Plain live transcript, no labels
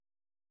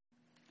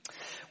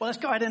Well, let's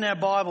go ahead in our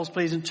Bibles,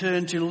 please, and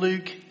turn to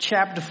Luke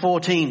chapter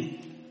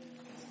 14.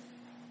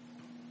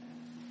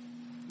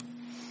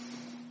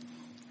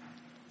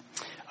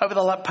 Over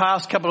the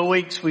past couple of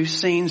weeks, we've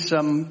seen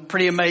some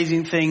pretty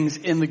amazing things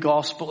in the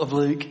Gospel of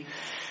Luke.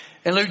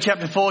 In Luke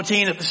chapter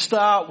 14, at the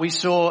start, we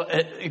saw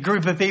a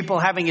group of people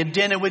having a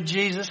dinner with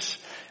Jesus.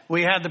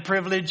 We had the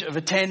privilege of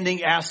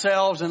attending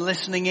ourselves and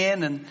listening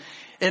in, and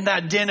in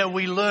that dinner,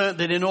 we learned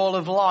that in all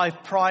of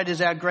life, pride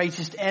is our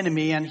greatest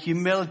enemy and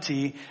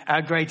humility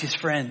our greatest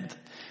friend.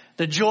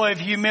 The joy of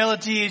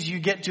humility is you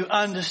get to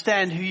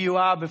understand who you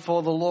are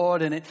before the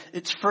Lord, and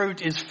its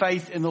fruit is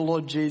faith in the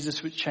Lord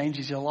Jesus, which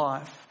changes your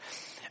life.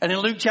 And in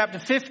Luke chapter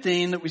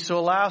 15 that we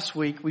saw last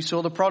week, we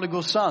saw the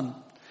prodigal son.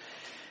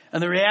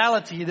 And the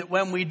reality that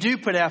when we do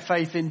put our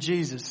faith in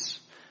Jesus,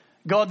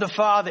 God the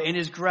Father in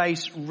His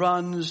grace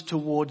runs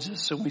towards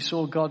us. And we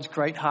saw God's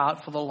great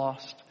heart for the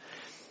lost.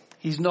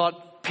 He's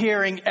not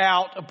peering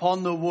out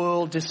upon the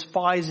world,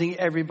 despising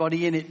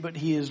everybody in it, but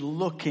He is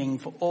looking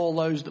for all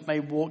those that may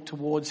walk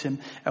towards Him.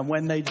 And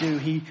when they do,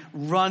 He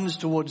runs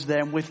towards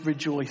them with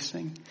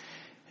rejoicing.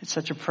 It's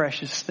such a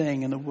precious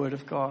thing in the Word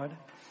of God.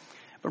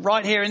 But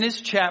right here in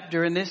this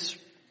chapter, in this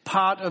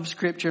part of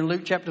Scripture, in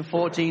Luke chapter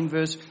 14,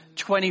 verse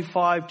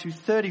 25 to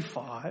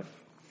 35,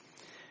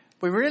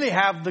 we really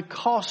have the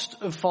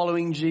cost of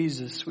following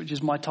Jesus, which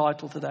is my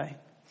title today.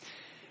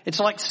 It's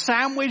like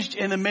sandwiched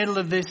in the middle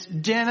of this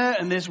dinner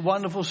and this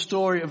wonderful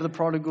story of the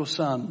prodigal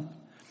son.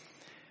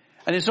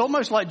 And it's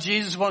almost like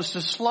Jesus wants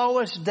to slow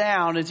us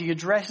down as He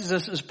addresses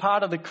us as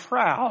part of the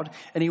crowd.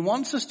 And He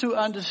wants us to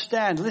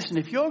understand, listen,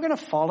 if you're going to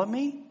follow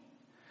me,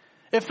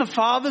 if the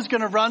Father's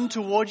going to run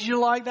towards you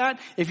like that,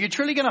 if you're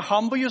truly going to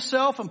humble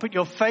yourself and put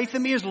your faith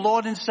in me as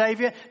Lord and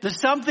Savior, there's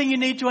something you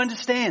need to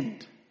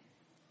understand.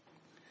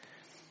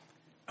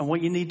 And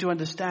what you need to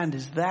understand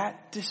is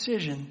that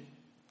decision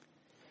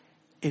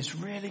is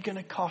really going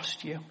to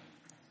cost you.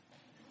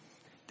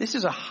 This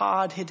is a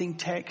hard-hitting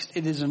text.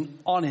 It is an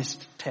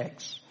honest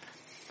text.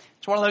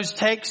 It's one of those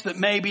texts that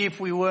maybe if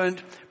we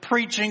weren't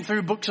preaching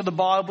through books of the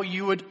Bible,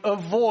 you would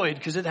avoid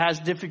because it has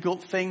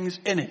difficult things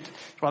in it.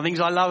 It's one of the things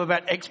I love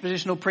about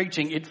expositional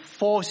preaching. It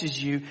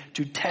forces you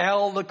to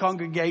tell the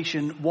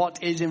congregation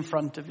what is in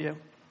front of you.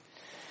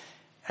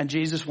 And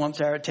Jesus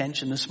wants our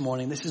attention this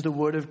morning. This is the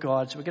Word of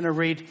God. So we're going to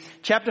read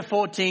chapter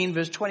 14,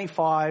 verse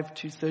 25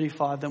 to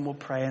 35. Then we'll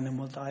pray and then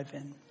we'll dive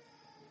in.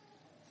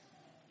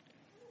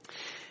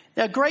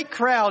 Now, great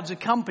crowds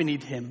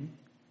accompanied Him.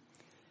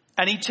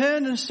 And He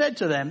turned and said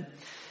to them,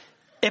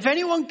 if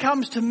anyone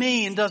comes to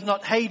me and does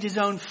not hate his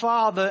own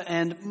father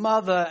and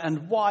mother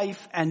and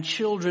wife and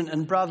children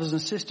and brothers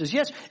and sisters,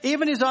 yes,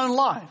 even his own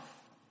life,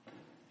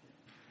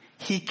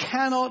 he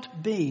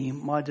cannot be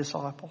my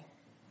disciple.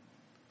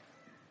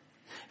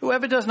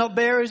 Whoever does not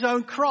bear his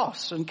own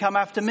cross and come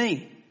after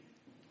me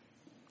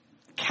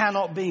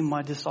cannot be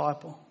my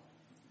disciple.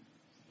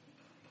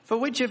 For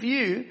which of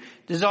you,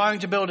 desiring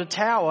to build a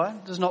tower,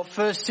 does not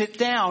first sit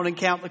down and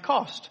count the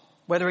cost,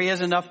 whether he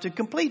has enough to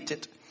complete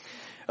it?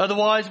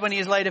 Otherwise, when he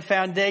has laid a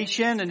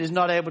foundation and is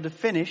not able to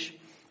finish,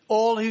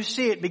 all who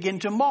see it begin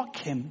to mock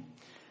him,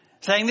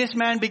 saying, this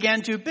man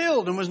began to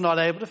build and was not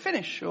able to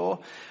finish. Or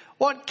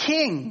what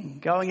king,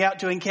 going out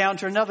to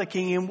encounter another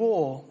king in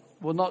war,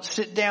 will not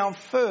sit down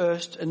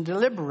first and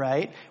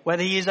deliberate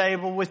whether he is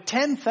able with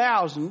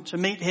 10,000 to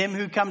meet him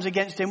who comes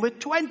against him with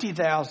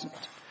 20,000?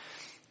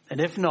 And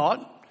if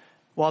not,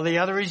 while the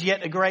other is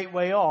yet a great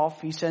way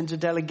off, he sends a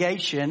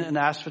delegation and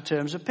asks for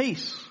terms of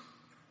peace.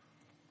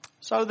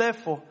 So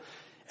therefore,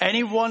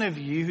 any one of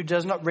you who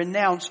does not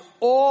renounce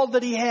all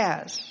that he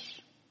has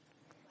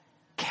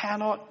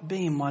cannot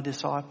be my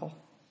disciple.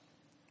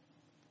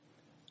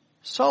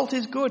 Salt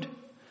is good.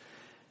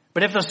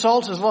 But if the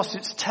salt has lost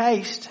its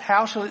taste,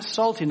 how shall its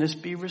saltiness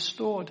be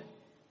restored?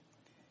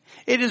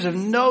 It is of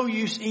no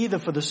use either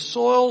for the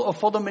soil or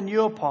for the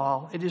manure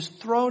pile. It is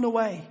thrown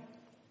away.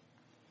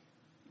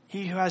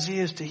 He who has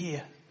ears to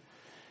hear,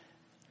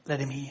 let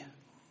him hear.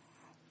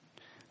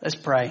 Let's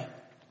pray.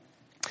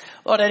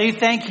 Lord, I do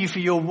thank you for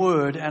your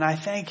word, and I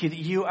thank you that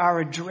you are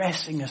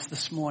addressing us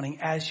this morning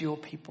as your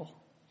people.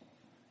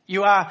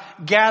 You are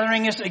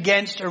gathering us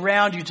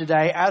around you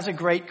today as a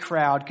great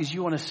crowd because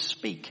you want to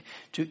speak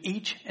to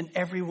each and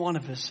every one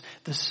of us.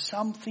 There's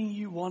something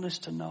you want us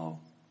to know.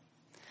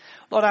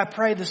 Lord, I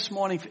pray this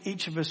morning for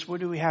each of us,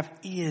 would we have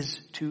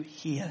ears to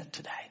hear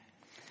today?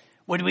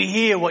 Would we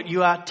hear what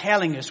you are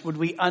telling us? Would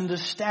we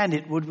understand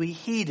it? Would we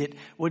heed it?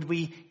 Would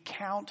we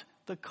count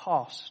the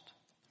cost?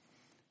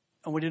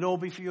 And would it all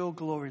be for your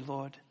glory,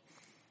 Lord?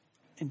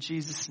 In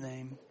Jesus'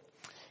 name,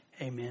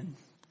 amen.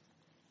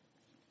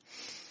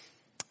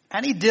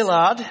 Annie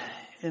Dillard,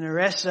 in her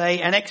essay,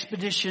 An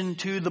Expedition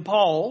to the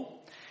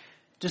Pole,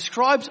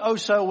 describes oh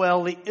so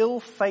well the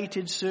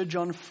ill-fated Sir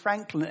John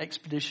Franklin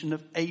expedition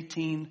of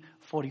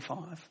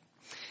 1845.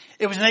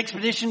 It was an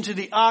expedition to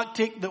the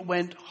Arctic that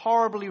went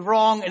horribly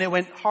wrong, and it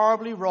went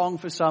horribly wrong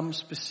for some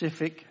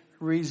specific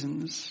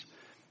reasons.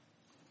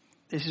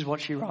 This is what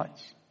she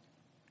writes.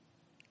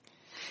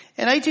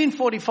 In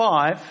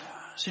 1845,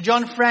 Sir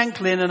John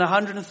Franklin and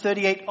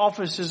 138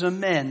 officers and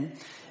men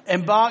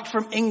embarked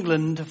from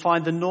England to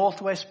find the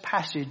Northwest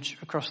Passage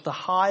across the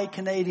high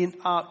Canadian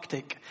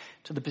Arctic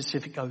to the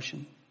Pacific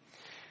Ocean.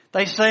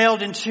 They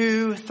sailed in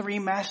 2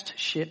 3-mast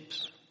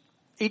ships.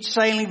 Each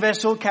sailing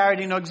vessel carried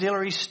an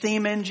auxiliary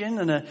steam engine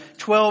and a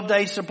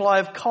 12-day supply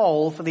of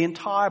coal for the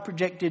entire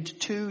projected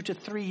 2 to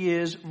 3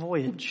 years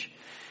voyage.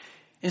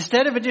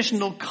 Instead of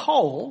additional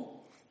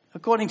coal,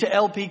 according to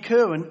L.P.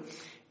 Kirwan,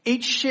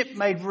 each ship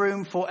made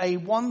room for a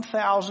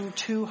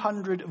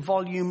 1,200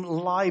 volume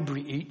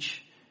library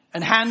each,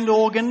 an hand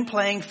organ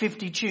playing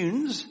 50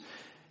 tunes,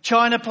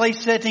 china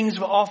place settings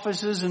for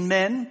officers and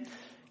men,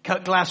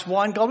 cut glass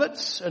wine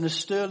goblets, and a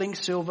sterling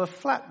silver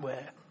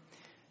flatware.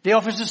 The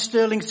officers'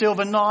 sterling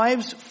silver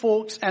knives,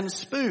 forks, and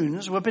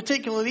spoons were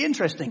particularly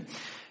interesting.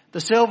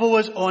 The silver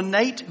was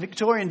ornate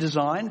Victorian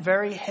design,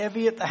 very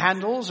heavy at the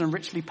handles and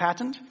richly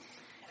patterned.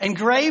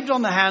 Engraved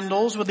on the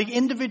handles were the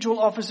individual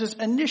officers'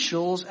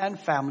 initials and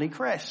family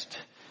crest.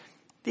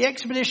 The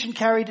expedition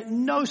carried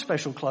no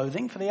special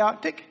clothing for the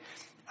Arctic,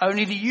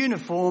 only the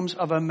uniforms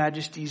of Her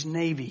Majesty's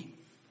Navy.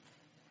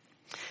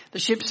 The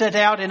ship set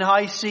out in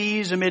high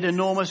seas amid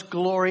enormous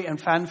glory and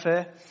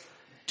fanfare.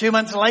 2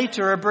 months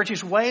later, a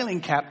British whaling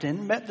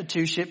captain met the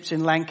 2 ships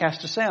in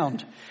Lancaster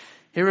Sound.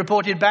 He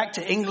reported back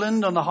to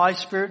England on the high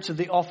spirits of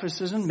the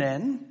officers and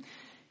men,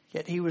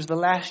 yet he was the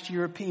last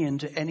European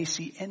to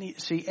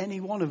see any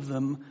one of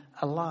them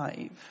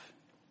alive.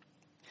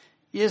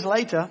 Years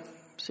later,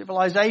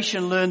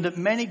 civilization learned that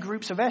many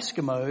groups of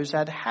Eskimos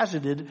had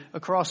hazarded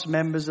across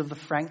members of the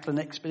Franklin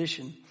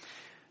expedition.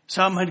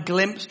 Some had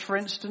glimpsed, for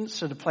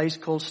instance, at a place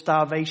called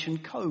Starvation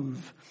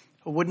Cove,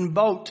 a wooden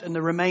boat and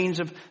the remains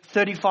of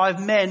 35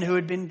 men who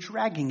had been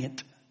dragging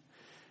it.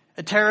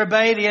 At Terror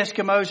Bay, the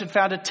Eskimos had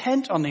found a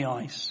tent on the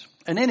ice,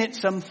 and in it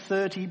some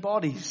 30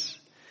 bodies.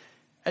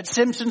 At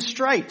Simpson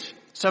Strait,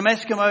 some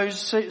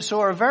Eskimos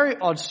saw a very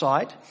odd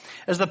sight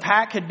as the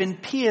pack had been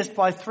pierced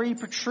by 3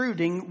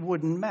 protruding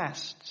wooden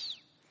masts.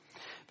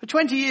 For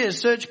 20 years,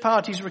 search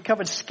parties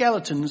recovered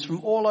skeletons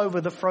from all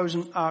over the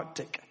frozen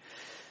Arctic.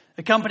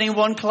 Accompanying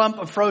one clump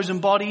of frozen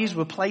bodies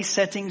were place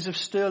settings of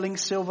sterling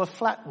silver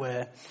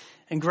flatware,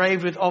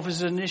 engraved with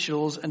officers'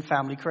 initials and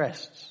family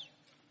crests.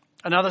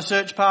 Another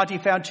search party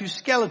found 2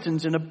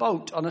 skeletons in a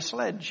boat on a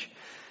sledge.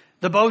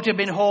 The boat had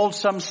been hauled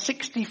some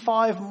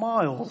 65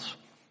 miles,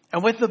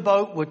 and with the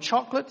boat were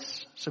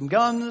chocolates, some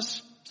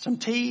guns, some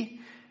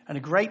tea, and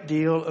a great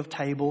deal of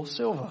table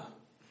silver.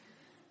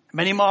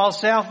 Many miles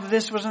south of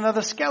this was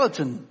another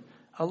skeleton,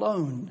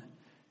 alone.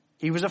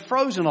 He was a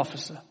frozen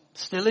officer,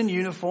 still in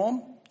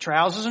uniform,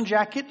 trousers and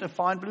jacket of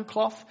fine blue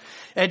cloth,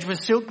 edged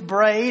with silk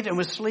braid and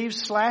with sleeves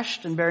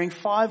slashed and bearing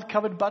 5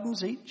 covered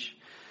buttons each.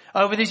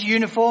 Over this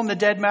uniform, the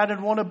dead man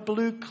had worn a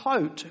blue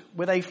coat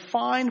with a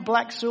fine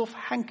black silk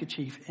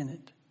handkerchief in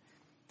it.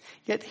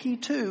 Yet he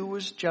too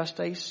was just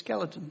a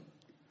skeleton,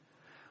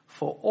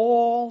 for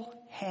all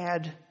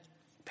had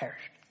perished.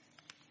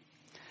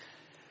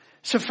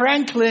 Sir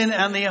Franklin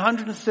and the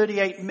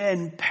 138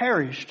 men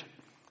perished,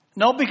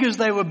 not because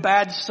they were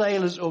bad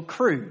sailors or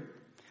crew,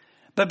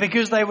 but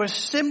because they were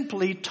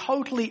simply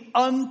totally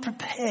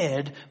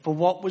unprepared for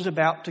what was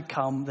about to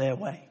come their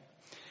way.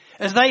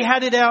 As they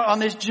headed out on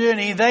this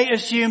journey, they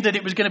assumed that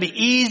it was going to be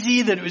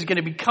easy, that it was going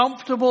to be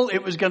comfortable,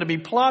 it was going to be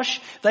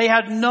plush. They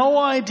had no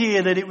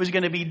idea that it was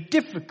going to be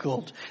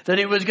difficult, that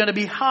it was going to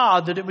be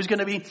hard, that it was going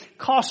to be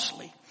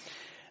costly.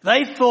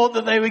 They thought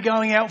that they were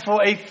going out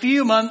for a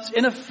few months,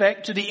 in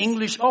effect, to the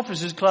English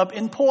Officers Club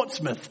in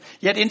Portsmouth.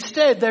 Yet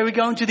instead, they were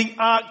going to the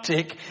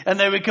Arctic, and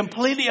they were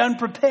completely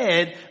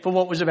unprepared for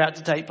what was about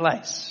to take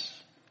place.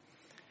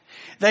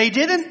 They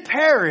didn't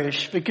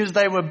perish because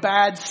they were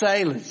bad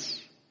sailors.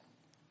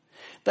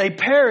 They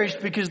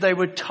perished because they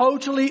were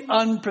totally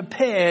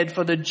unprepared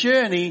for the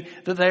journey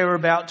that they were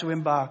about to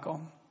embark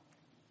on.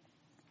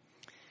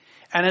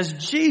 And as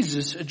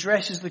Jesus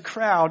addresses the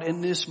crowd in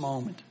this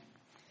moment,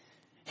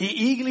 he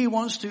eagerly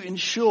wants to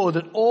ensure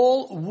that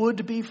all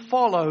would-be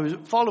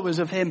followers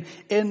of him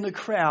in the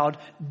crowd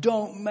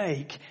don't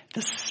make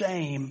the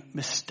same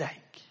mistake.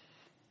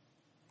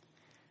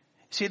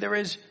 See, there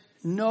is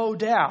no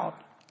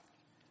doubt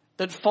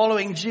that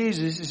following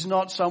Jesus is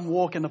not some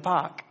walk in the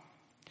park.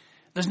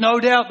 There's no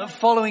doubt that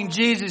following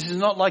Jesus is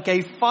not like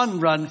a fun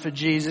run for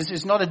Jesus.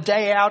 It's not a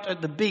day out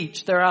at the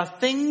beach. There are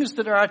things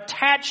that are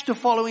attached to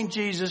following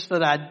Jesus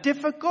that are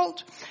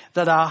difficult,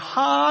 that are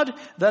hard,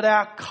 that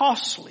are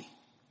costly.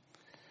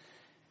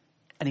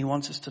 And he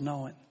wants us to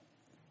know it.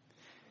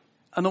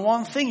 And the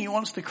one thing he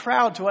wants the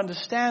crowd to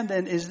understand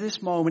then is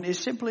this moment is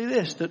simply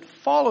this, that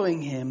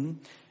following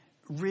him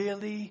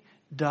really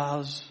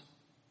does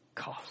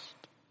cost.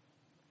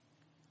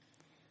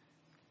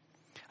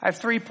 I have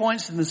 3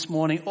 points in this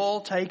morning, all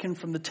taken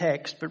from the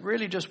text, but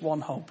really just one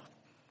hope.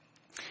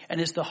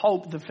 And it's the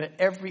hope that for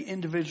every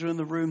individual in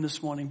the room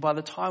this morning, by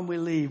the time we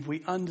leave,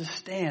 we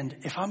understand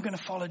if I'm going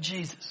to follow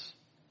Jesus,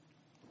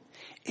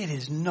 it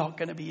is not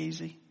going to be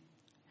easy.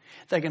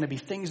 There are going to be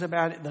things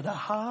about it that are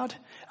hard,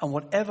 and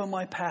whatever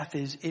my path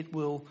is, it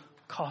will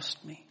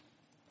cost me.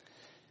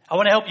 I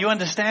want to help you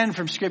understand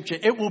from Scripture,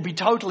 it will be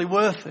totally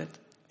worth it.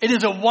 It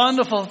is a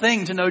wonderful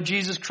thing to know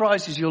Jesus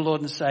Christ is your Lord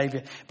and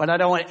Savior. But I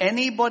don't want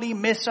anybody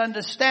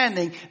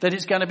misunderstanding that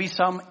it's going to be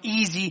some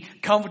easy,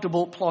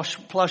 comfortable,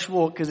 plush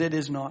walk, because it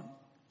is not.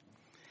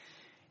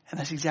 And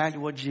that's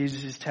exactly what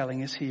Jesus is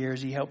telling us here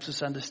as he helps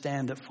us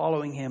understand that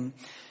following him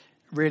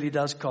really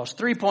does cost.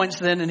 3 points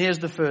then, and here's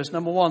the first.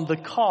 Number one, the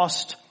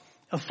cost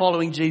of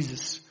following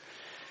Jesus.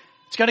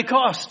 It's going to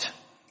cost.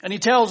 And he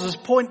tells us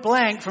point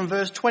blank from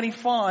verse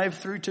 25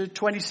 through to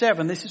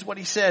 27. This is what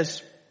he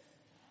says.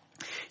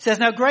 He says,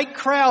 now great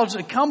crowds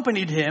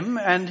accompanied him,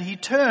 and he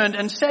turned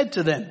and said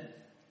to them,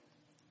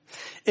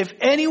 if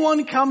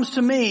anyone comes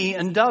to me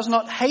and does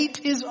not hate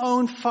his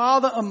own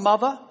father and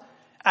mother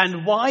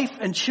and wife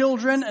and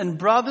children and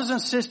brothers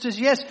and sisters,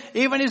 yes,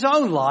 even his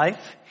own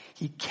life,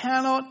 he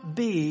cannot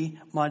be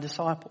my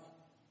disciple.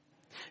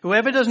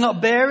 Whoever does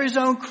not bear his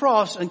own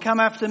cross and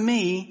come after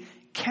me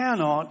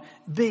cannot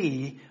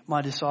be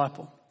my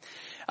disciple.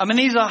 I mean,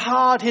 these are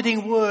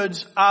hard-hitting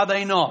words, are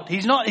they not?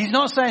 He's not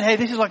saying, hey,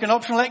 this is like an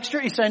optional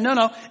extra. He's saying,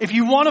 no, if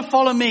you want to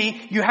follow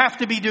me, you have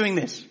to be doing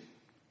this.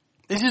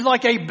 This is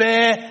like a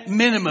bare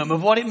minimum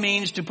of what it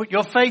means to put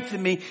your faith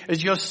in me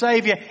as your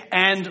Savior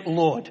and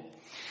Lord.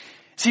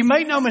 See,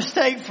 make no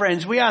mistake,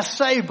 friends, we are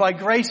saved by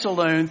grace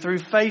alone, through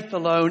faith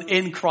alone,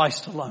 in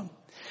Christ alone.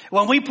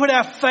 When we put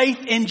our faith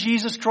in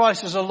Jesus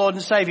Christ as our Lord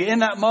and Savior, in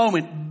that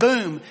moment,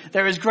 boom,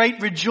 there is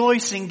great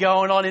rejoicing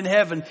going on in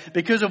heaven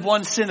because of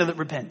one sinner that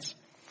repents.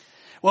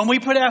 When we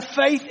put our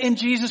faith in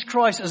Jesus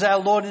Christ as our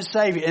Lord and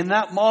Savior, in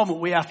that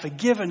moment we are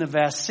forgiven of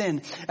our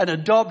sin and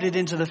adopted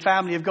into the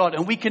family of God.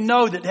 And we can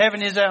know that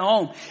heaven is our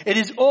home. It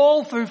is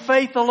all through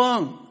faith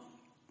alone.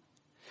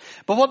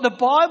 But what the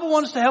Bible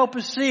wants to help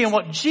us see, and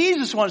what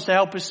Jesus wants to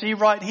help us see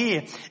right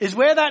here, is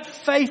where that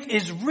faith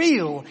is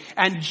real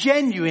and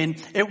genuine,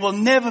 it will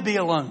never be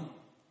alone.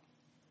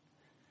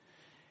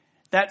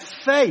 That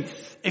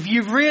faith, if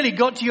you've really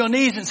got to your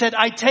knees and said,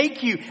 I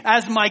take you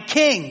as my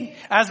king,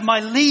 as my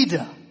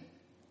leader,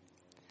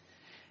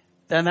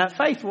 then that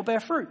faith will bear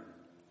fruit.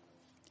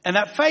 And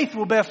that faith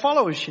will bear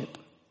followership.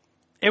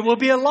 It will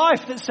be a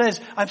life that says,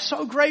 I'm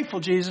so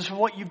grateful, Jesus, for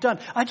what you've done.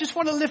 I just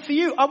want to live for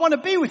you. I want to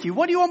be with you.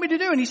 What do you want me to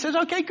do? And he says,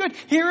 okay, good.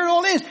 Here it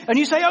all is. And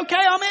you say, okay,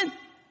 I'm in.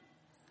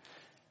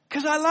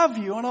 Because I love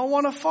you and I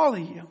want to follow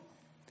you.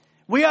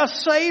 We are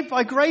saved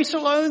by grace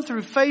alone,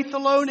 through faith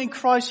alone, in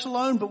Christ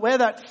alone. But where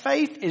that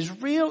faith is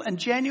real and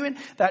genuine,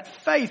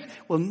 that faith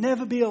will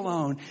never be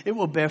alone. It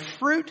will bear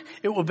fruit.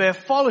 It will bear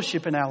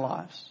fellowship in our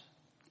lives.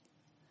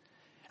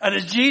 And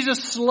as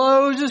Jesus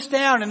slows us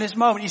down in this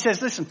moment, he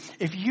says, listen,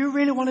 if you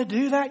really want to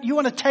do that, you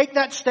want to take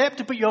that step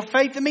to put your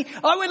faith in me,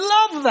 I would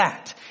love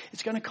that.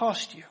 It's going to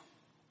cost you.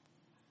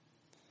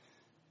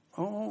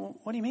 Oh,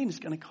 what do you mean it's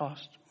going to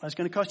cost? Well, it's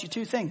going to cost you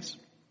two things.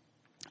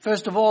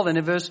 First of all, then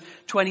in verse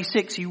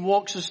 26, he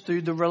walks us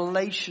through the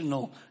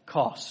relational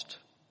cost.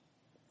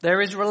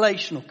 There is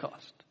relational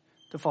cost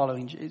to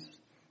following Jesus.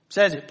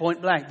 Says it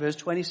point blank, verse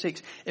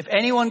 26. If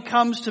anyone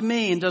comes to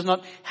me and does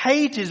not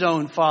hate his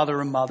own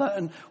father and mother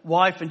and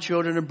wife and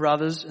children and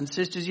brothers and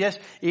sisters, yes,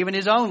 even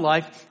his own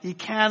life, he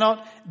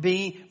cannot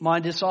be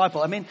my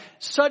disciple. I mean,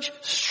 such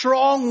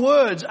strong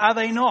words, are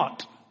they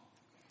not?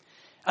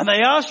 And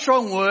they are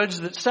strong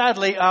words that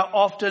sadly are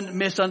often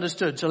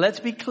misunderstood. So let's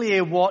be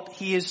clear what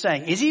he is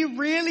saying. Is he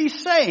really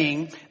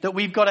saying that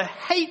we've got to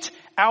hate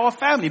our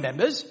family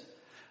members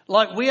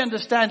like we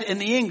understand in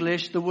the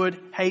English the word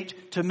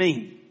hate to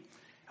mean?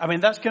 I mean,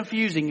 that's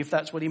confusing if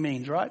that's what he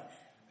means, right?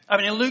 I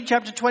mean, in Luke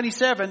chapter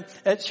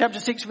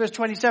 6 verse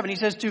 27, he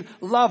says to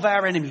love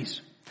our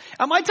enemies.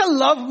 Am I to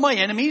love my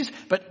enemies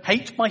but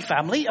hate my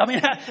family? I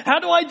mean, how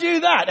do I do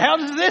that? How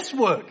does this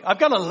work? I've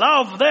got to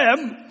love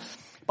them.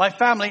 My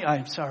family,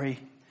 I'm sorry,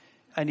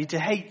 I need to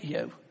hate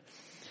you.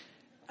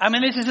 I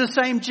mean, this is the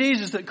same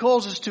Jesus that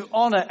calls us to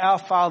honor our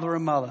father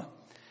and mother,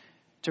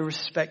 to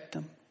respect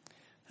them.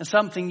 And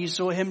something you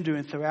saw him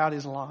doing throughout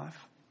his life.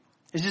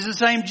 This is the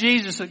same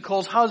Jesus that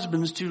calls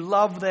husbands to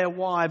love their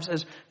wives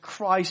as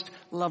Christ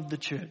loved the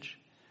church.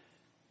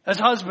 As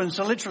husbands,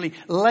 to literally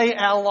lay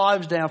our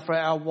lives down for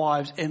our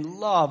wives in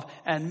love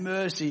and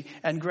mercy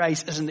and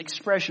grace as an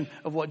expression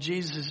of what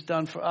Jesus has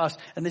done for us.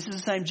 And this is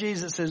the same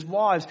Jesus that says,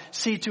 wives,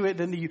 see to it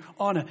then that you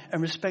honor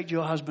and respect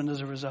your husband as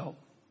a result.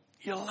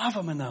 You love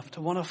them enough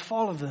to want to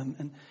follow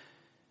them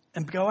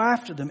and go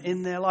after them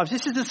in their lives.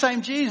 This is the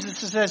same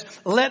Jesus that says,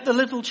 let the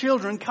little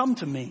children come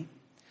to me.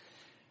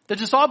 The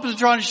disciples are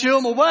trying to shoo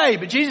them away,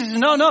 but Jesus says,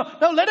 no,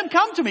 let them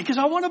come to me because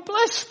I want to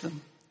bless them.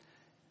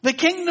 The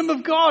kingdom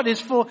of God is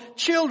for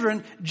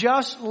children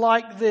just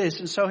like this.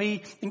 And so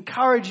he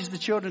encourages the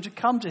children to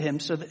come to him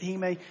so that he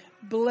may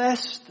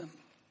bless them.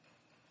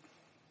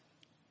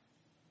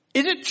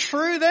 Is it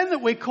true then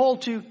that we're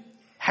called to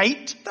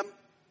hate them?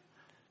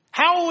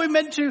 How are we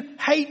meant to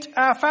hate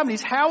our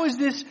families? How is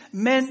this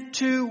meant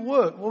to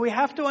work? Well, we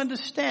have to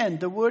understand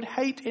the word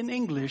hate in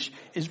English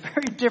is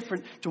very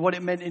different to what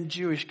it meant in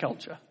Jewish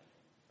culture.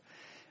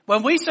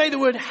 When we say the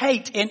word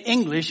hate in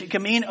English, it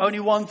can mean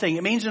only one thing.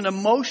 It means an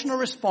emotional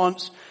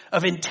response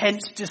of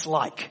intense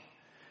dislike.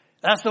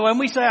 That's when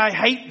we say I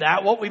hate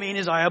that, what we mean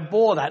is I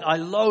abhor that, I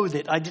loathe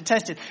it, I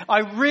detest it. I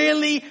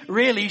really,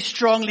 really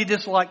strongly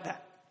dislike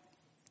that.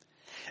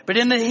 But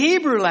in the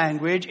Hebrew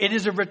language, it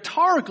is a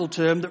rhetorical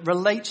term that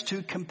relates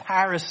to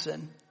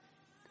comparison.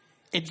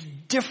 It's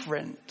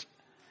different.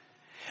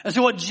 And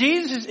so what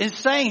Jesus is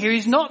saying here,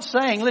 he's not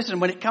saying,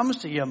 listen, when it comes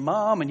to your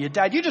mom and your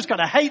dad, you just got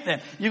to hate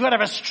them. You've got to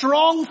have a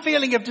strong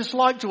feeling of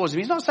dislike towards them.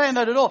 He's not saying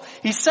that at all.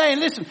 He's saying,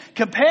 listen,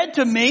 compared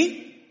to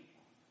me,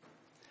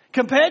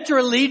 compared to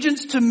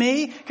allegiance to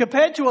me,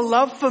 compared to a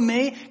love for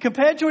me,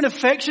 compared to an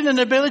affection and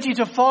ability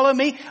to follow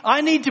me,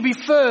 I need to be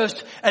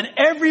first, and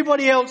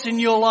everybody else in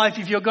your life,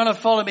 if you're going to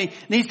follow me,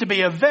 needs to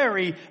be a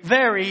very,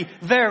 very,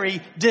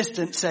 very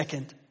distant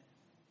second.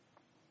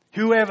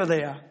 Whoever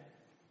they are.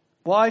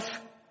 Wife,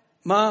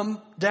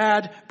 mom,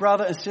 dad,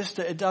 brother and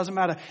sister, it doesn't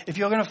matter. If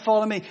you're going to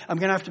follow me, I'm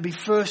going to have to be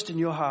first in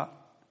your heart.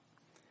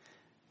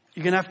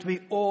 You're going to have to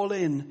be all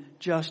in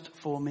just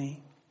for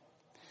me.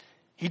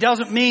 He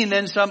doesn't mean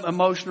then some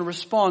emotional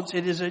response.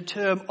 It is a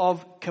term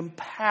of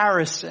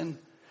comparison.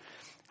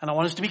 And I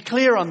want us to be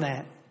clear on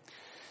that.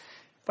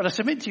 But I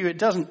submit to you, it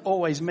doesn't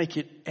always make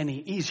it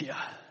any easier.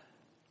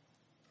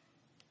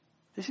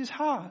 This is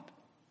hard.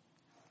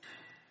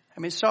 I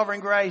mean,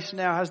 Sovereign Grace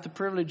now has the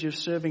privilege of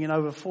serving in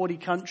over 40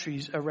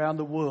 countries around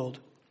the world.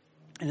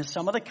 And in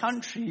some of the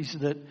countries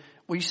that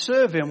we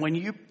serve in, when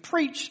you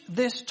preach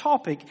this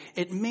topic,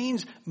 it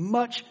means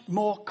much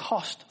more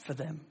cost for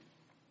them.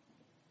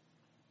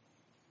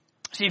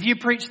 See, if you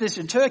preach this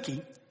in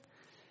Turkey,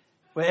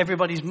 where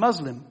everybody's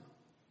Muslim,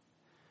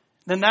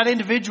 then that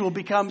individual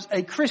becomes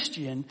a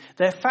Christian,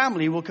 their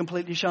family will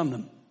completely shun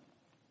them.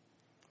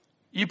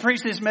 You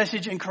preach this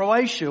message in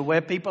Croatia,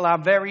 where people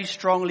are very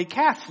strongly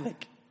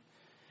Catholic.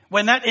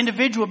 When that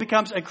individual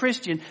becomes a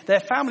Christian, their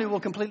family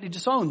will completely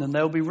disown them.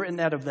 They will be written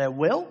out of their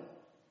will.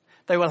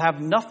 They will have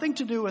nothing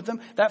to do with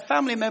them. That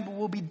family member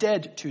will be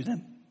dead to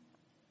them.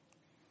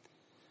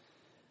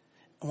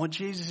 And what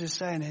Jesus is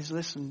saying is,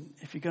 listen,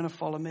 if you're going to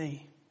follow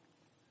me,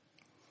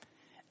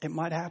 it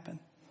might happen.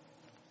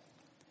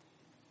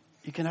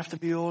 You're going to have to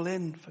be all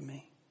in for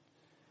me.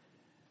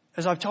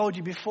 As I've told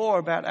you before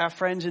about our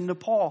friends in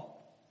Nepal,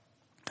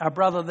 our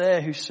brother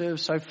there who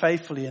serves so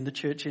faithfully in the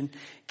church in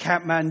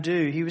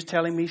Kathmandu, he was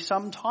telling me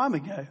some time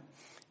ago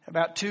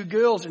about two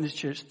girls in his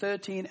church,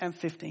 13 and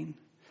 15.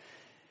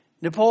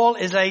 Nepal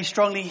is a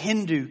strongly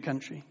Hindu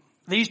country.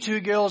 These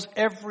two girls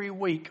every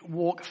week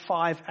walk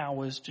 5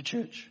 hours to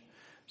church.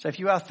 So if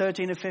you are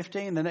 13 or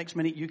 15, the next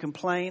minute you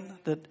complain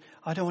that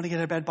I don't want to get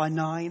out of bed by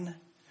 9.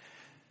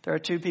 There are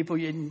two people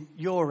in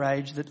your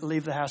age that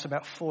leave the house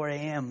about 4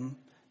 a.m.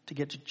 to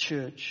get to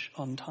church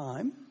on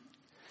time.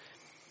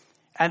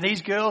 And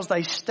these girls,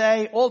 they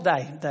stay all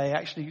day. They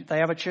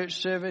have a church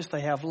service,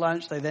 they have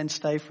lunch, they then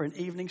stay for an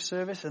evening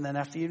service, and then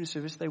after the evening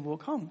service they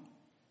walk home.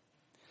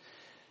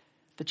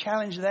 The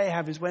challenge they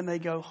have is when they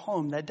go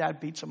home, their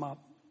dad beats them up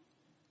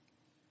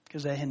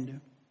because they're Hindu.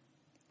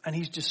 And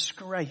he's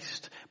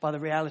disgraced by the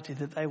reality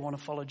that they want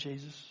to follow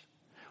Jesus.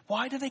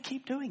 Why do they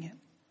keep doing it?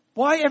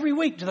 Why every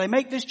week do they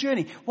make this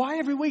journey? Why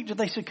every week do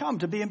they succumb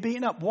to being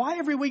beaten up? Why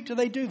every week do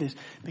they do this?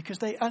 Because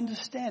they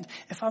understand,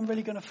 if I'm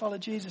really going to follow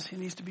Jesus, he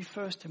needs to be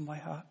first in my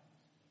heart.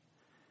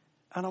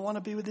 And I want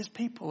to be with his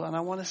people, and I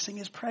want to sing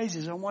his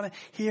praises. I want to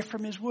hear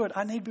from his word.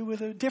 I need to be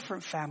with a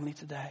different family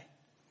today.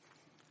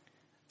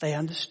 They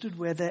understood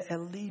where their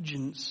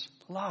allegiance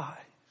lies.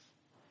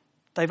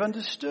 They've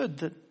understood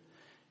that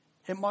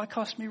it might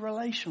cost me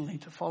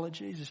relationally to follow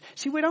Jesus.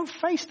 See, we don't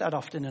face that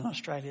often in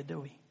Australia, do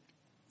we?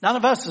 None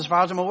of us, as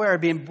far as I'm aware, are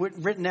being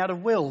written out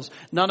of wills.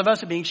 None of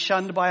us are being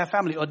shunned by our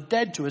family or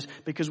dead to us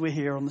because we're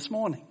here on this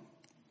morning.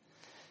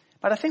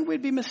 But I think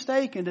we'd be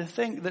mistaken to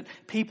think that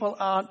people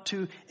aren't,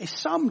 to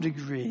some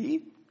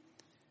degree,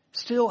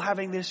 still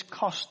having this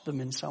cost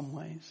them in some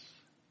ways.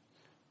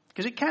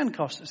 Because it can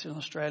cost us in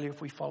Australia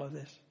if we follow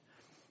this.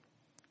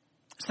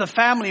 It's the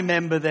family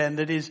member then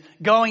that is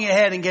going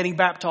ahead and getting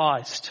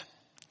baptized.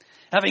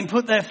 Having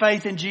put their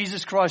faith in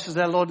Jesus Christ as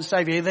their Lord and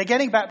Savior, they're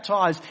getting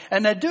baptized,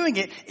 and they're doing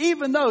it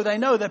even though they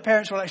know their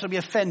parents will actually be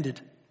offended.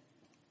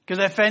 Because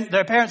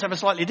their parents have a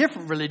slightly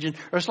different religion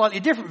or a slightly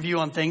different view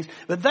on things,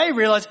 but they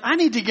realize, I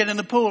need to get in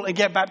the pool and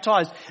get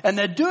baptized. And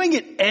they're doing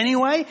it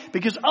anyway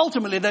because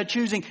ultimately they're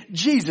choosing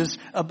Jesus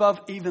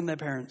above even their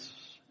parents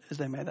as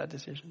they made that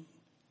decision.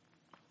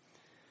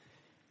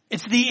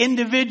 It's the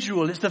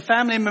individual, it's the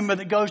family member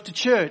that goes to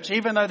church,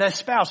 even though their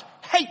spouse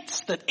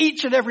hates that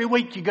each and every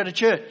week you go to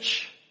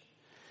church.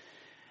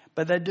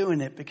 But they're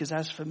doing it because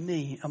as for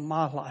me and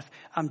my life,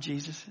 I'm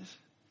Jesus's.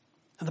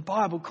 And the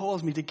Bible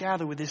calls me to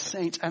gather with his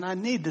saints, and I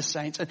need the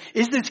saints. And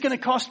is this going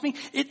to cost me?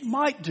 It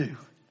might do.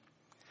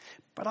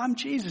 But I'm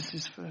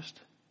Jesus's first.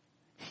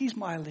 He's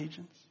my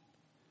allegiance.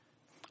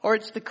 Or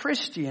it's the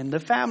Christian, the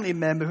family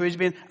member who has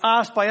been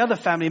asked by other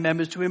family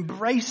members to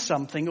embrace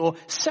something or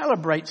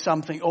celebrate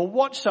something or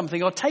watch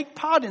something or take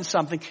part in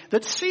something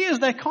that sears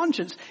their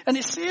conscience. And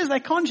it sears their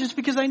conscience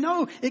because they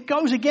know it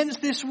goes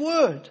against this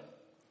word.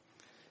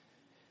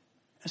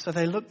 And so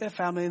they look their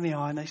family in the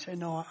eye and they say,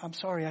 no, I'm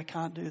sorry, I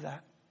can't do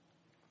that.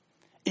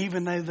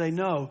 even though they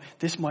know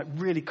this might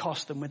really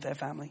cost them with their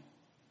family.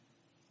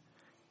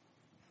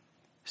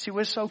 See,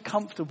 we're so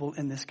comfortable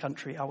in this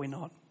country, are we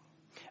not?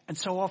 And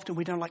so often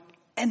we don't like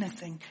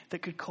anything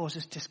that could cause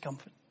us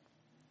discomfort.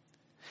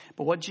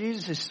 But what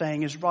Jesus is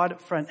saying is right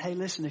up front, hey,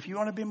 listen, if you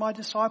want to be my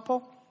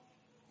disciple,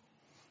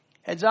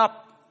 heads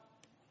up,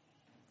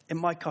 it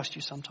might cost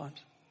you sometimes.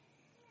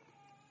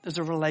 There's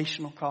a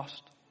relational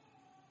cost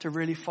to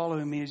really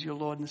following me as your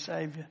Lord and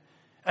Savior.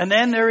 And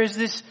then there is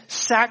this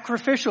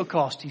sacrificial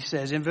cost, he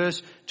says in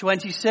verse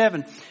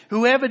 27.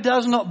 Whoever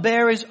does not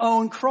bear his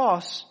own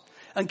cross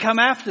and come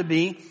after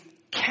me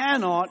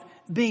cannot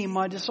be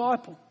my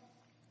disciple.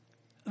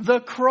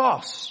 The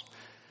cross.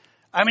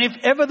 I mean, if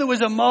ever there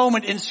was a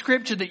moment in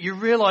Scripture that you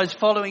realize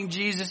following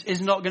Jesus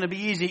is not going to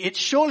be easy, it's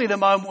surely the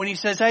moment when he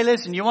says, hey,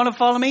 listen, you want to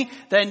follow me?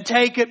 Then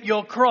take up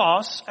your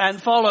cross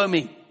and follow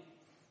me.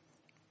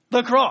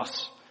 The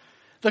cross.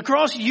 The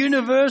cross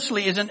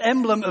universally is an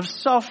emblem of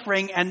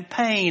suffering and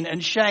pain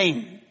and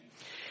shame.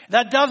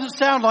 That doesn't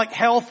sound like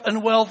health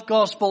and wealth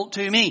gospel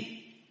to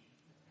me.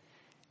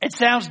 It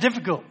sounds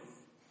difficult.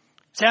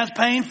 It sounds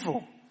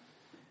painful.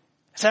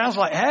 It sounds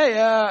like, hey,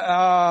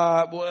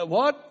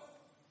 what?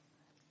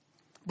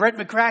 Brett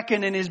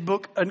McCracken in his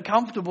book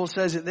Uncomfortable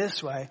says it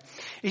this way.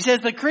 He says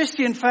the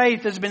Christian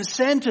faith has been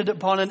centered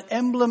upon an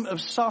emblem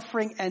of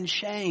suffering and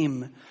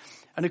shame.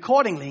 And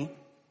accordingly,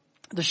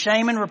 the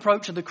shame and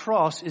reproach of the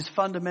cross is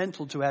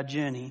fundamental to our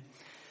journey.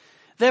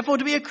 Therefore,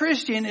 to be a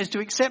Christian is to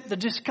accept the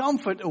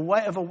discomfort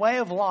of a way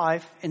of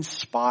life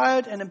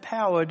inspired and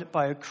empowered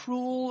by a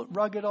cruel,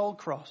 rugged old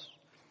cross,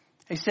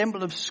 a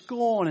symbol of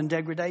scorn and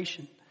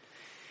degradation.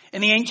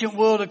 In the ancient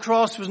world, a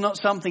cross was not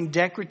something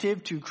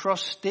decorative to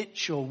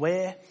cross-stitch or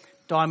wear,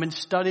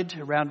 diamond-studded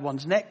around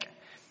one's neck.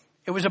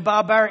 It was a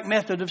barbaric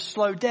method of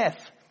slow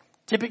death,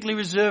 typically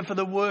reserved for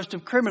the worst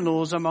of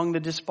criminals among the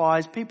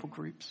despised people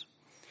groups.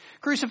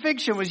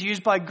 Crucifixion was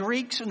used by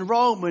Greeks and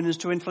Romans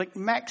to inflict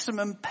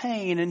maximum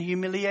pain and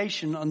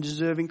humiliation on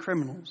deserving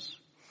criminals.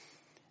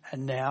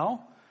 And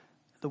now,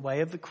 the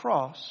way of the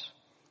cross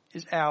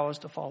is ours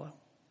to follow.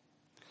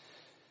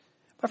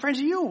 My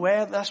friends, are you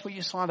aware that's what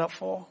you signed up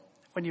for?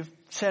 When you've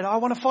said, I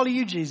want to follow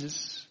you,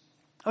 Jesus.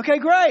 Okay,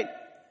 great.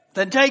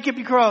 Then take up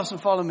your cross and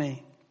follow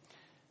me.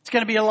 It's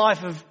going to be a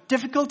life of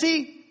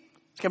difficulty.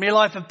 It's going to be a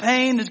life of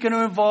pain. It's going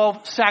to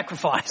involve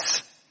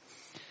sacrifice.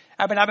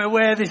 I mean, I'm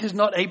aware this is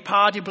not a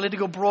party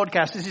political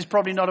broadcast. This is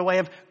probably not a way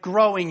of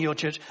growing your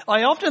church.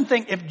 I often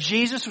think if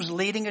Jesus was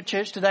leading a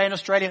church today in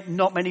Australia,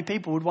 not many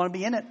people would want to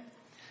be in it.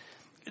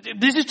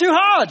 This is too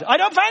hard. I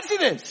don't fancy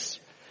this.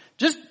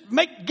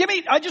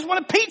 I just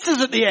want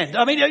pizzas at the end.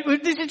 I mean,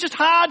 this is just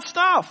hard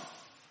stuff.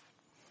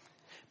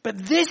 But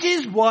this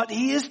is what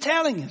he is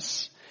telling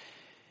us.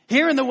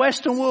 Here in the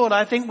Western world,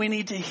 I think we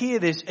need to hear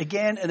this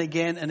again and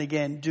again and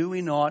again. Do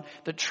we not?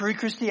 That true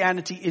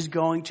Christianity is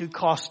going to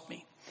cost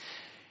me.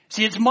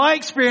 See, it's my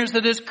experience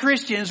that as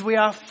Christians, we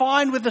are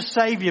fine with the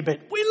Savior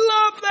bit. We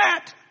love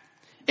that.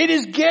 It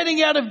is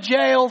getting out of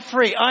jail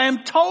free. I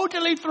am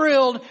totally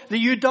thrilled that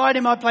you died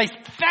in my place.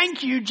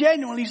 Thank you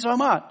genuinely so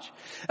much.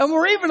 And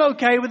we're even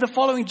okay with the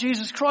following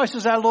Jesus Christ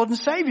as our Lord and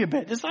Savior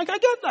bit. It's like, I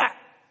get that.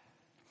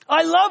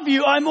 I love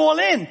you. I'm all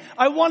in.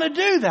 I want to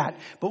do that.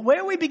 But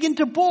where we begin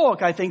to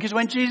balk, I think, is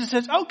when Jesus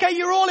says, okay,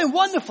 you're all in.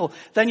 Wonderful.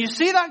 Then you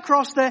see that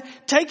cross there.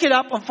 Take it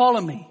up and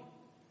follow me.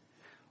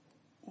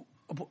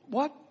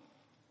 What?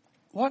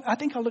 I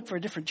think I'll look for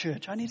a different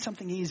church. I need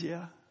something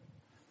easier.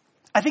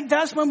 I think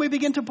that's when we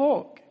begin to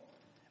balk.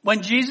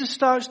 When Jesus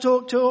starts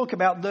to talk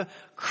about the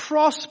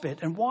cross bit.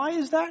 And why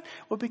is that?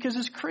 Well, because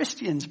as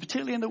Christians,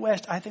 particularly in the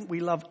West, I think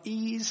we love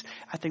ease.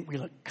 I think we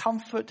love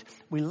comfort.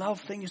 We love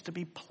things to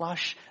be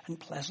plush and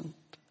pleasant.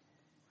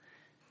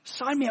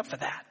 Sign me up for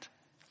that.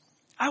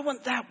 I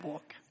want that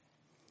walk.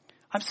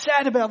 I'm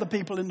sad about the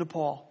people in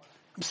Nepal.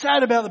 I'm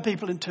sad about the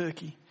people in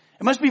Turkey.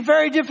 It must be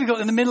very difficult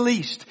in the Middle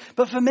East.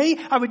 But for me,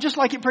 I would just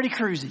like it pretty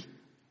cruisy.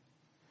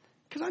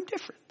 Because I'm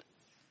different.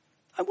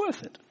 I'm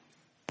worth it.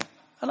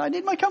 And I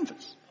need my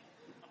comforts.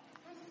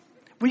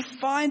 We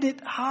find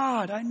it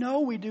hard. I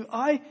know we do.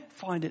 I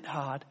find it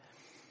hard.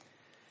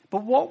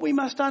 But what we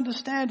must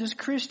understand as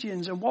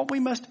Christians and what we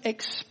must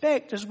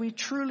expect as we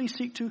truly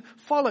seek to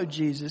follow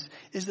Jesus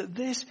is that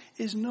this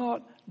is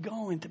not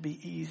going to be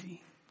easy.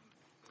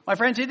 My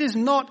friends, it is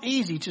not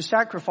easy to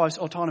sacrifice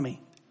autonomy.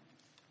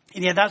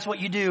 And yet that's what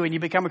you do when you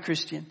become a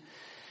Christian.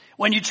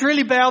 When you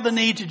truly bow the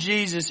knee to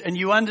Jesus and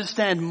you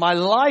understand my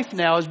life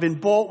now has been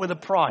bought with a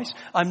price.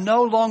 I'm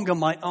no longer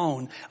my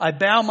own. I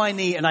bow my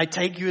knee and I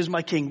take you as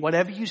my king.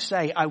 Whatever you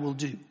say, I will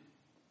do.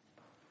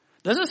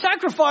 There's a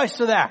sacrifice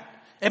to that.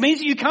 It means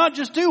that you can't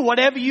just do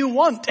whatever you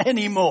want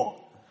anymore.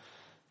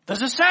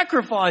 There's a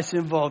sacrifice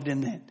involved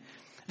in that.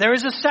 There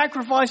is a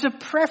sacrifice of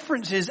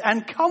preferences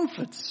and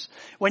comforts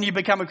when you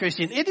become a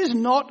Christian. It is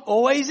not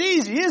always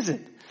easy, is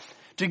it?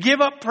 To give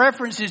up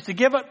preferences, to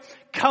give up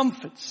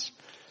comforts.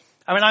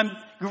 I mean, I'm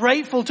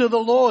grateful to the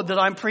Lord that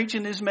I'm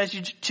preaching this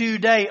message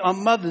today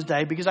on Mother's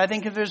Day, because I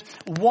think if there's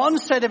one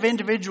set of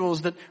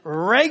individuals that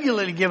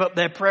regularly give up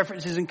their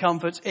preferences and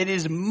comforts, it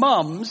is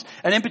mums,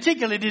 and in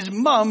particular it is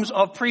mums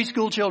of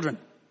preschool children.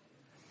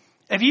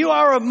 If you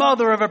are a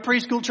mother of a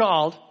preschool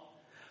child,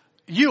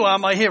 you are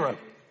my hero.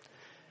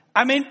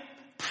 I mean,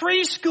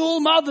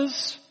 preschool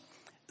mothers,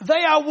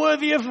 they are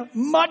worthy of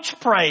much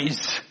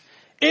praise.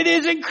 It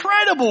is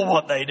incredible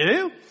what they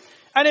do.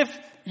 And if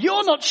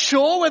you're not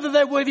sure whether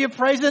they're worthy of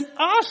praise, then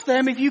ask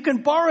them if you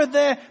can borrow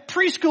their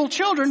preschool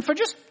children for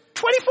just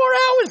 24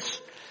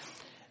 hours.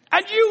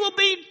 And you will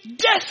be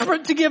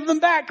desperate to give them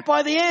back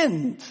by the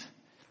end.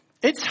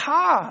 It's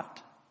hard.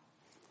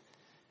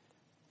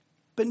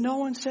 But no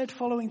one said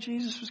following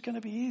Jesus was going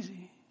to be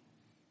easy.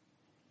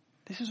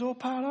 This is all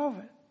part of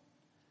it.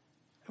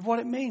 Of what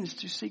it means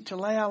to seek to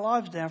lay our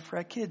lives down for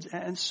our kids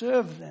and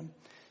serve them.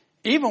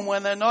 Even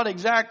when they're not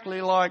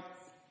exactly like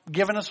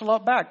giving us a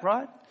lot back,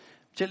 right?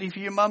 Particularly for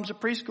you mums of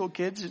preschool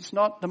kids, it's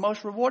not the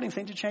most rewarding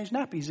thing to change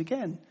nappies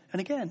again and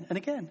again and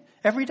again.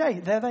 Every day,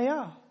 there they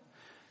are.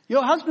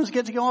 Your husbands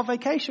get to go on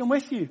vacation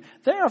with you.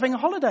 They're having a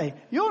holiday.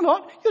 You're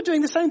not. You're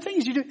doing the same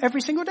things you do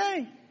every single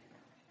day.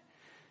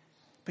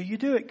 But you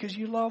do it because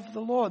you love the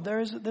Lord.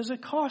 There's a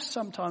cost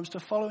sometimes to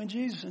following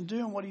Jesus and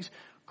doing what He's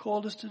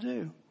called us to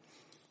do.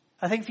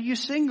 I think for you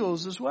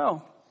singles as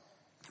well,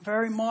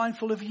 very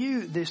mindful of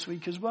you this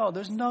week as well.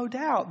 There's no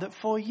doubt that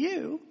for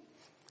you,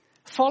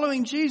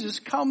 following Jesus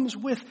comes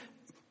with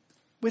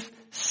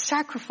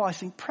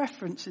sacrificing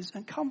preferences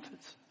and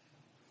comforts.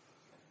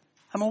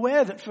 I'm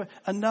aware that for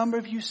a number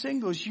of you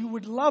singles, you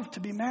would love to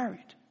be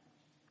married.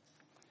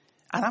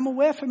 And I'm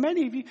aware for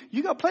many of you,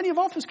 you got plenty of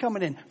offers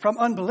coming in from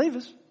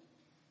unbelievers.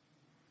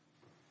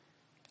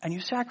 And you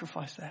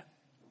sacrifice that.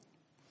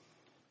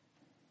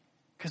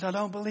 Because I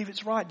don't believe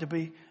it's right to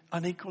be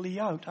unequally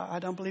yoked. I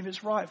don't believe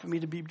it's right for me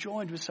to be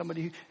joined with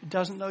somebody who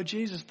doesn't know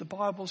Jesus. The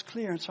Bible's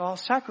clear, and so I'll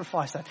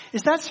sacrifice that.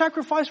 Is that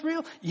sacrifice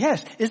real?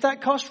 Yes. Is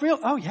that cost real?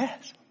 Oh,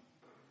 yes.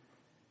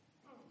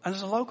 And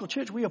as a local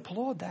church, we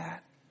applaud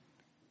that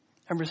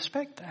and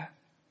respect that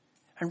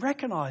and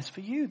recognize for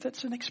you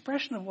that's an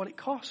expression of what it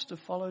costs to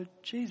follow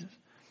Jesus.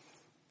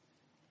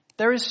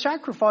 There is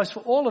sacrifice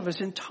for all of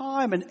us in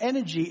time and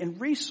energy and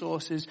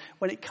resources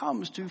when it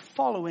comes to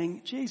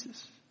following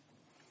Jesus.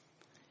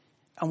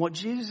 And what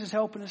Jesus is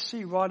helping us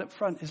see right up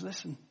front is,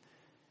 listen,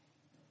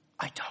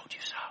 I told you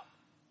so.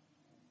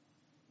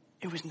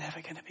 It was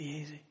never going to be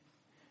easy.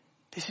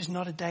 This is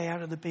not a day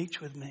out of the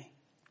beach with me.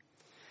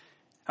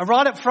 And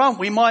right up front,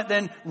 we might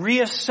then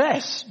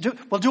reassess.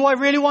 Do I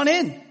really want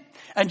in?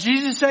 And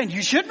Jesus is saying,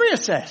 you should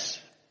reassess.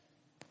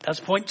 That's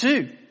point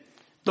 2.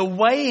 The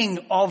weighing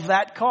of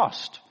that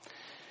cost.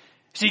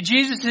 See,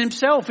 Jesus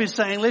himself is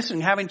saying,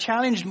 listen, having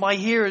challenged my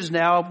hearers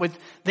now with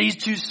these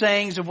 2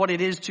 sayings of what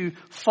it is to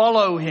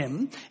follow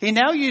him, he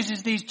now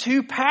uses these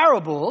 2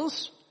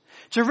 parables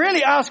to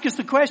really ask us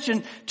the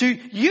question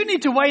you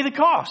need to weigh the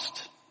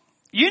cost.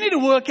 You need to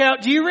work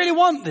out, do you really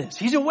want this?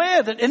 He's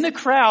aware that in the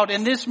crowd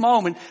in this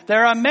moment,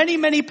 there are many,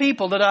 many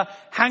people that are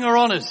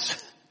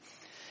hanger-oners.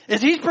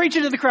 As he's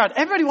preaching to the crowd,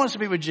 everybody wants to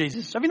be with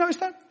Jesus. Have you noticed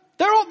that?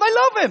 They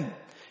love him.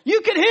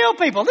 You can heal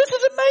people. This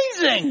is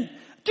amazing.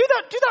 Do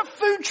that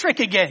food trick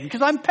again,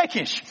 because I'm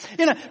peckish.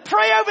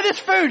 Pray over this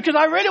food, because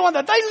I really want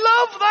that. They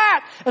love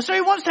that. And so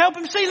he wants to help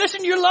them see,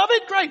 listen, you love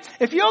it? Great.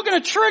 If you're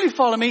going to truly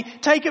follow me,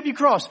 take up your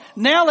cross.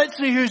 Now let's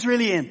see who's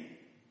really in.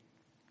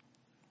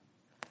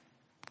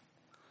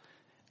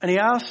 And he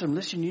asks them,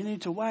 listen, you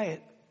need to weigh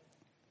it.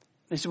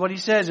 This is what he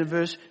says in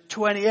verse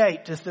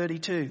 28 to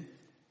 32.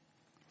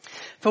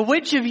 For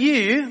which of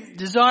you,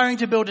 desiring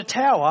to build a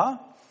tower,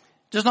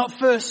 does not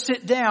first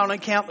sit down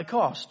and count the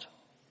cost,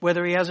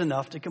 whether he has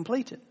enough to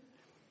complete it?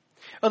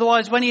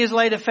 Otherwise, when he has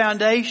laid a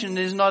foundation and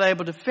is not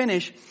able to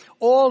finish,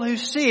 all who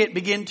see it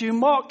begin to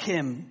mock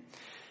him,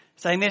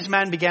 saying, this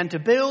man began to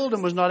build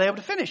and was not able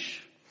to finish.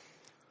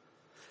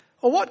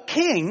 Or what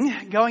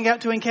king, going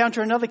out to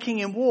encounter another king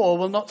in war,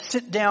 will not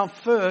sit down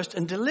first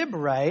and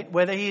deliberate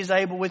whether he is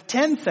able with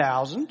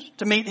 10,000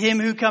 to meet him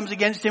who comes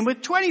against him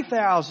with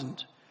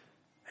 20,000?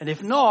 And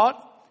if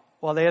not,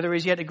 while the other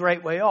is yet a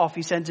great way off,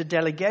 he sends a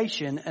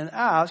delegation and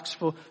asks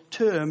for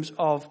terms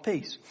of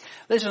peace.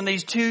 Listen,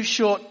 these 2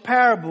 short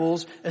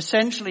parables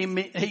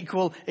essentially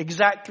equal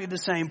exactly the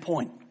same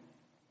point.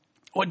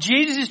 What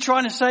Jesus is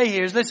trying to say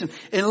here is, listen,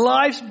 in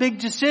life's big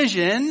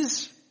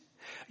decisions,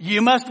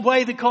 you must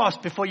weigh the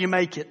cost before you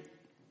make it.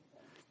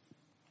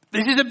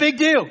 This is a big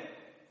deal.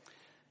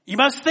 You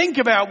must think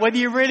about whether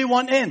you really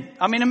want in.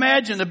 I mean,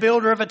 imagine the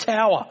builder of a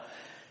tower.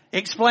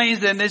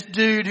 Explains then this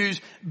dude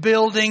who's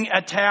building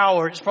a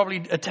tower. It's probably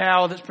a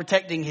tower that's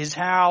protecting his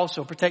house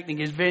or protecting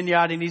his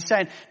vineyard. And he's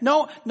saying,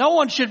 no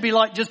one should be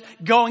like just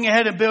going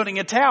ahead and building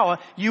a tower.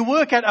 You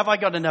work out, have I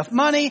got enough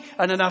money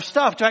and enough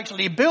stuff to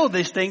actually build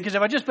this thing? Because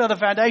if I just build a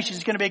foundation,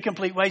 it's going to be a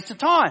complete waste of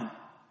time.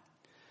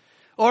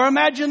 Or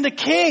imagine the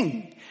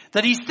king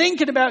that he's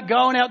thinking about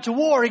going out to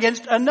war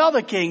against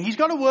another king. He's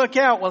got to work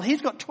out, well,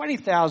 he's got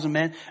 20,000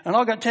 men and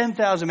I've got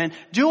 10,000 men.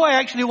 Do I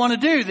actually want to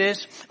do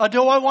this, or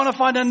do I want to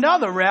find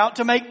another route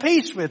to make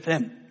peace with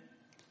him?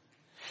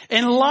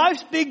 In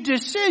life's big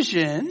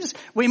decisions,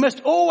 we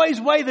must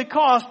always weigh the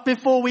cost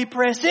before we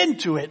press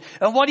into it.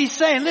 And what he's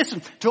saying,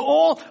 listen, to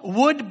all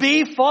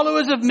would-be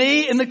followers of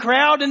me in the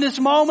crowd in this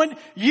moment,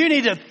 you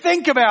need to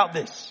think about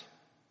this.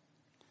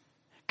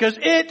 Because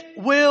it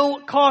will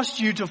cost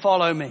you to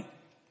follow me.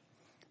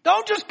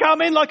 Don't just come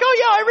in like, oh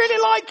yeah, I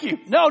really like you.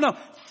 No.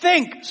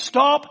 Think.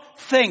 Stop.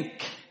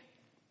 Think.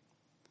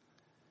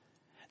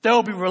 There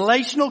will be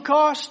relational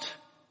cost.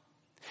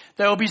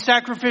 There will be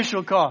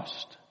sacrificial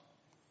cost.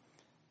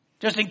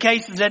 Just in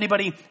case there's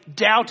anybody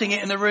doubting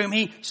it in the room,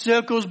 he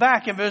circles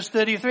back in verse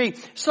 33.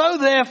 So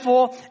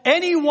therefore,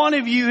 any one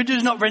of you who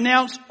does not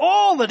renounce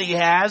all that he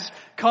has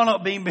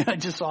cannot be a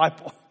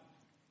disciple.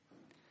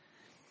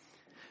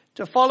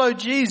 To follow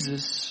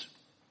Jesus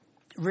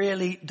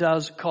really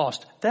does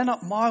cost. They're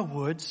not my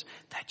words.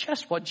 They're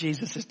just what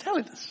Jesus is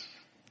telling us.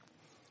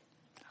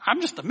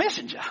 I'm just the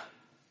messenger.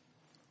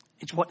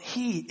 It's what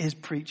he is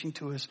preaching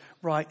to us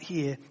right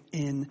here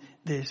in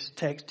this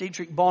text.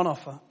 Dietrich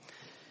Bonhoeffer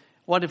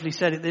wonderfully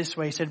said it this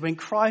way. He said, when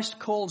Christ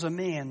calls a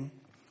man,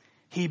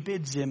 he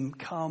bids him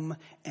come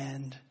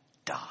and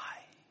die.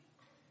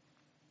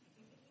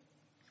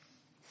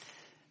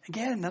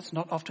 Again, that's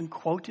not often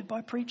quoted by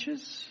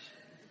preachers.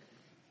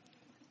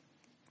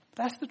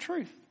 That's the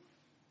truth.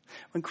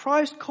 When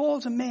Christ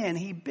calls a man,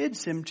 he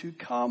bids him to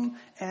come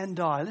and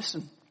die.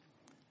 Listen,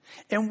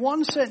 in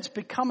one sense,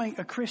 becoming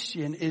a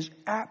Christian is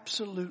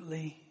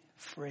absolutely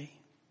free.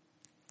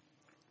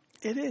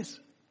 It is.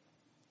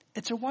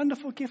 It's a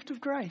wonderful gift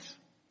of grace.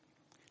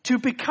 To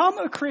become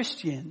a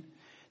Christian,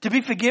 to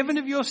be forgiven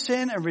of your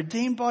sin and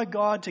redeemed by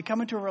God, to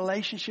come into a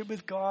relationship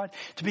with God,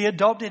 to be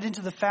adopted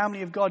into the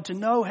family of God, to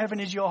know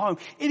heaven is your home.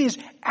 It is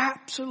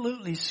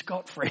absolutely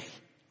scot-free.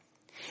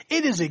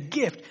 It is a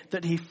gift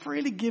that he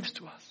freely gives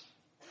to us.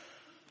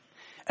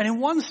 And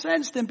in one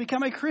sense, then,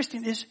 becoming a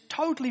Christian is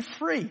totally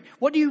free.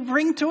 What do you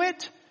bring to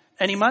it?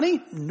 Any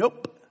money?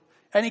 Nope.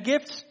 Any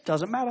gifts?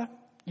 Doesn't matter.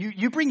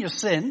 You bring your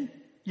sin.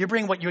 You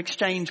bring what you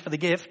exchange for the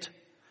gift.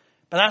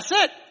 But that's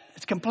it.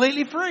 It's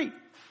completely free.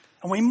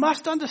 And we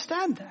must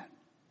understand that.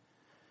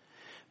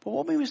 But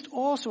what we must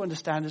also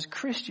understand as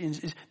Christians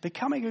is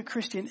becoming a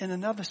Christian in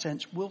another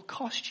sense will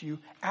cost you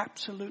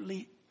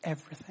absolutely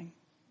everything.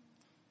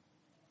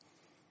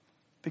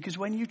 Because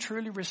when you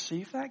truly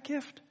receive that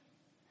gift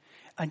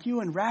and you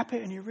unwrap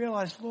it and you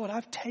realize, Lord,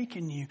 I've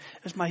taken you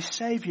as my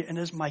Savior and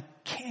as my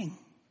King.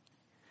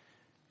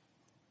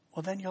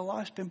 Well, then your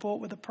life's been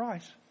bought with a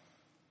price.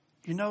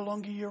 You're no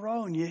longer your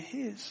own, you're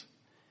his.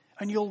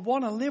 And you'll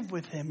want to live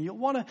with him. You'll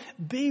want to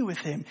be with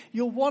him.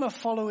 You'll want to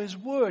follow his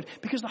word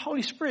because the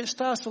Holy Spirit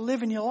starts to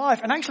live in your life.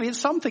 And actually it's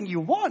something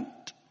you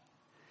want.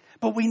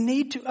 But we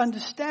need to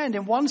understand,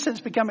 in one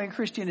sense, becoming a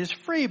Christian is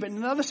free, but in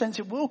another sense,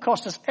 it will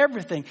cost us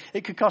everything.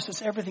 It could cost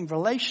us everything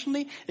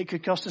relationally. It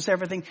could cost us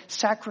everything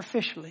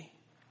sacrificially.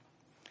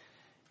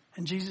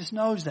 And Jesus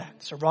knows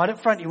that. So right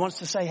up front, he wants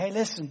to say, hey,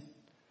 listen,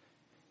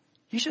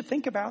 you should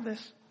think about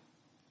this.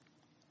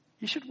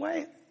 You should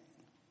weigh it.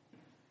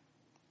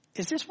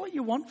 Is this what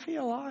you want for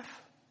your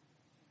life?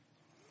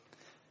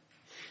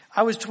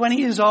 I was 20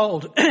 years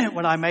old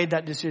when I made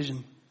that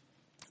decision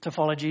to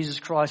follow Jesus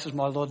Christ as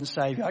my Lord and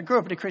Savior. I grew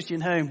up in a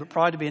Christian home, but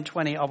prior to being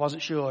 20, I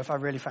wasn't sure if I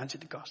really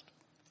fancied the cost,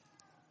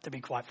 to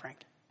be quite frank.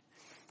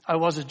 I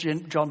was, as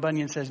John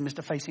Bunyan says,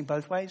 Mr. Facing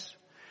Both Ways.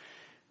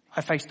 I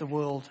faced the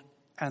world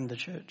and the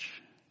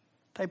church.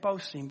 They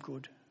both seem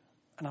good,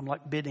 and I'm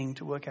like bidding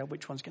to work out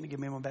which one's going to give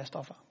me my best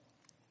offer.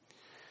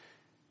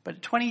 But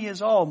at 20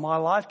 years old, my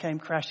life came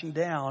crashing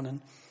down,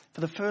 and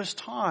for the first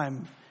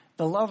time,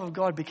 the love of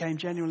God became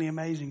genuinely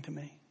amazing to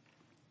me.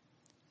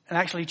 And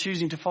actually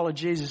choosing to follow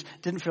Jesus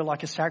didn't feel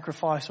like a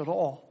sacrifice at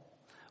all.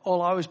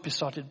 All I was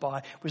besotted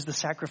by was the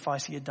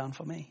sacrifice he had done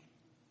for me.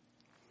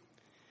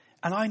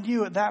 And I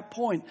knew at that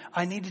point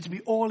I needed to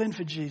be all in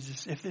for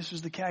Jesus if this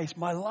was the case.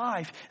 My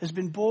life has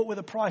been bought with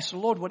a price. So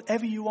Lord,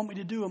 whatever you want me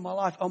to do in my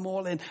life, I'm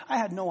all in. I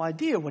had no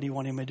idea what he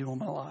wanted me to do in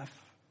my life.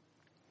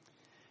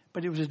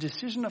 But it was a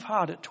decision of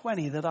heart at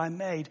 20 that I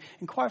made.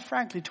 And quite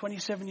frankly,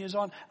 27 years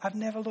on, I've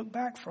never looked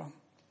back from.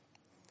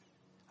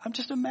 I'm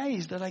just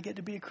amazed that I get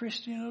to be a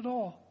Christian at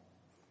all.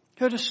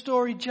 Heard a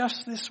story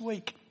just this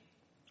week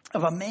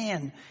of a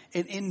man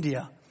in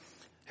India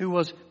who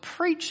was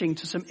preaching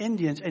to some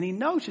Indians, and he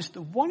noticed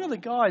that one of the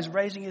guys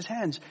raising his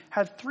hands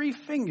had 3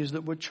 fingers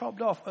that were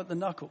chopped off at the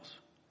knuckles.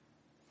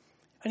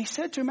 And he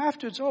said to him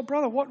afterwards, oh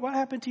brother, what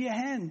happened to your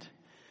hand?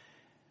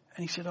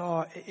 And he said,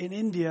 oh, in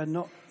India,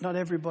 not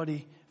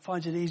everybody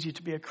finds it easy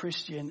to be a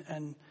Christian,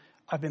 and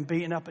I've been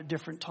beaten up at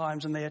different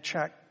times, and they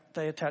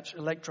attach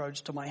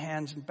electrodes to my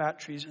hands and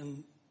batteries,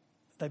 and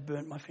they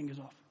burnt my fingers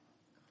off.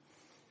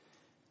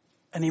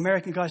 And the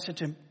American guy said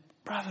to him,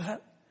 brother,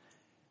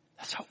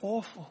 that's so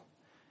awful.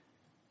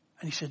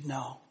 And he said,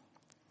 no,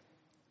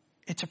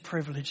 it's a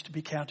privilege to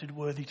be counted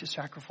worthy to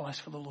sacrifice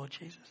for the Lord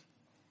Jesus.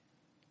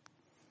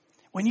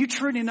 When you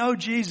truly know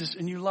Jesus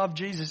and you love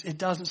Jesus, it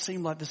doesn't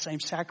seem like the same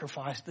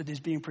sacrifice that is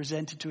being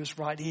presented to us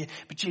right here.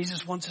 But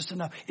Jesus wants us to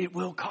know it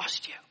will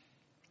cost you.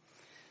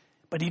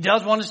 But he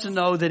does want us to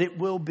know that it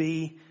will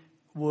be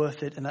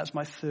worth it. And that's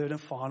my third and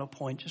final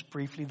point, just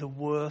briefly, the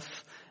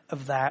worth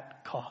of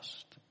that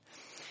cost.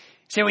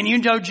 See, when you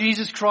know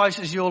Jesus Christ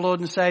as your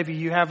Lord and Savior,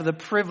 you have the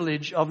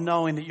privilege of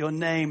knowing that your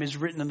name is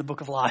written in the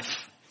book of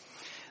life.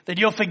 that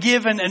you're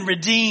forgiven and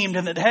redeemed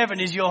and that heaven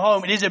is your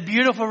home. It is a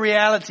beautiful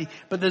reality,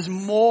 but there's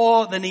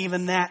more than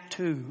even that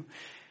too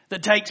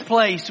that takes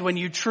place when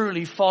you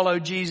truly follow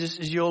Jesus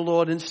as your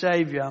Lord and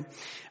Savior.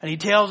 And he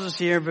tells us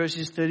here in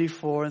verses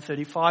 34 and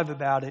 35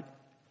 about it.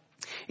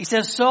 He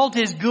says, salt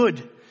is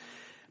good,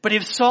 but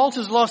if salt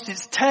has lost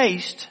its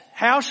taste,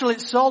 how shall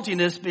its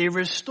saltiness be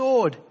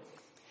restored?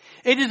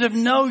 It is of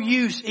no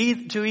use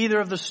to either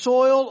of the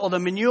soil or the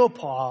manure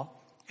pile.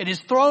 It is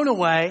thrown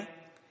away.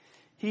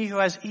 He who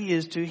has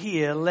ears to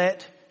hear,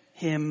 let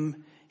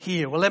him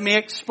hear. Well, let me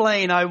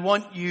explain. I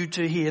want you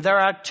to hear. There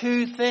are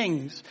two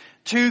things,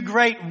 two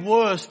great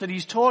words that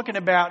he's talking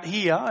about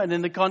here and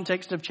in the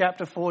context of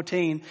chapter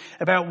 14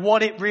 about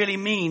what it really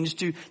means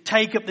to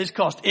take up this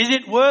cost. Is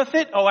it worth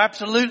it? Oh,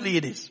 absolutely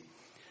it is.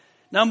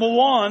 Number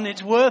one,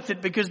 it's worth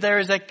it because there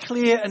is a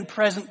clear and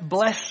present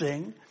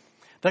blessing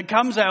that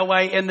comes our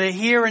way in the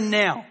here and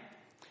now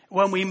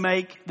when we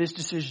make this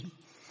decision.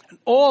 And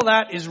all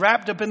that is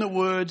wrapped up in the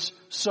words,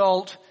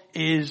 salt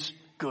is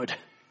good.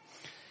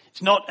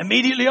 It's not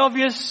immediately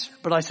obvious,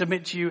 but I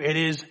submit to you it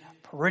is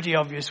pretty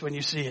obvious when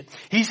you see it.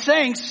 He's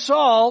saying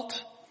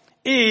salt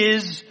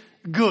is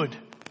good.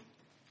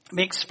 Let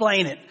me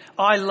explain it.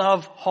 I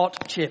love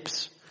hot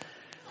chips.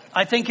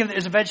 I think of it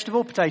as a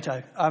vegetable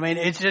potato. I mean,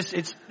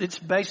 it's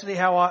basically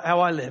how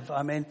I live.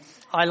 I mean,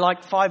 I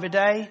like 5 a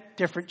day,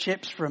 different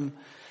chips from,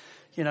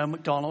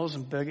 McDonald's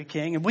and Burger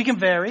King, and we can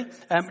vary.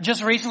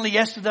 Just recently,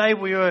 yesterday,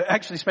 we were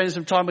actually spending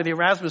some time with the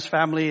Erasmus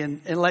family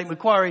in Lake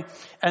Macquarie,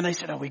 and they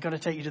said, we've got to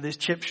take you to this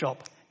chip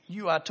shop.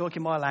 You are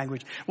talking my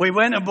language. We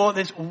went and bought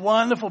this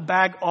wonderful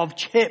bag of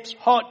chips,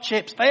 hot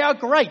chips. They are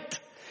great.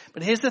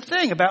 But here's the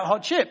thing about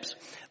hot chips.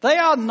 They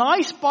are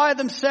nice by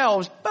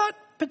themselves, but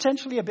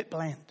potentially a bit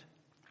bland.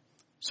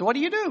 So what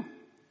do?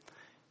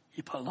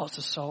 You put lots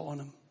of salt on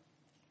them.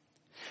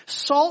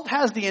 Salt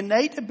has the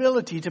innate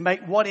ability to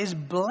make what is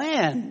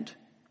bland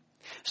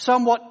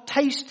somewhat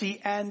tasty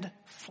and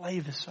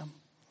flavorsome.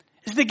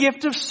 It's the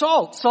gift of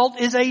salt. Salt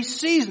is a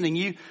seasoning.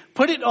 You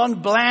put it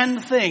on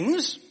bland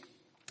things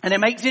and it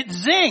makes it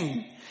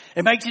zing.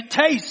 It makes it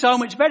taste so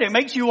much better. It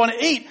makes you want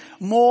to eat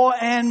more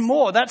and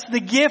more. That's the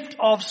gift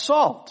of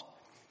salt.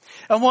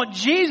 And what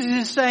Jesus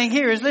is saying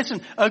here is,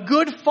 listen, a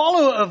good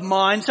follower of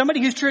mine,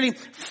 somebody who's truly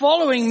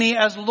following me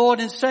as Lord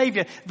and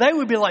Savior, they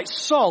would be like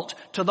salt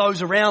to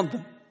those around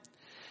them.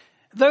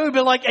 They would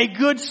be like a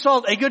good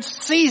salt, a good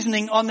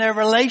seasoning on their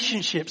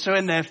relationships. So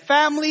in their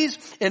families,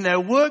 in their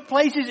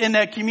workplaces, in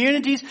their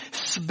communities,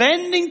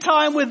 spending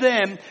time with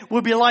them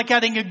would be like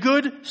adding a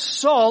good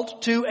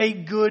salt to a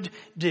good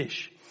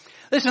dish.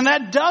 Listen,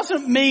 that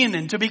doesn't mean,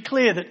 then, to be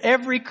clear, that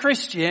every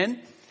Christian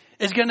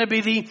is going to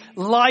be the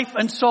life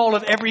and soul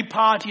of every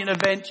party and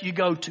event you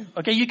go to.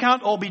 Okay, you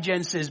can't all be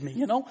Jen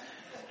Sisme,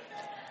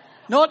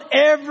 Not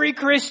every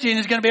Christian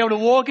is going to be able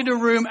to walk into a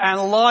room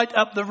and light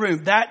up the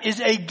room. That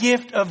is a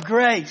gift of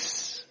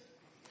grace.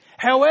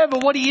 However,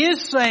 what he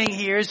is saying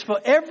here is for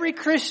every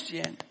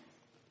Christian,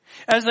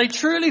 as they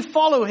truly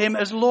follow him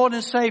as Lord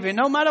and Savior,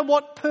 no matter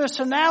what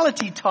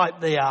personality type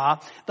they are,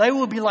 they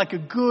will be like a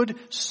good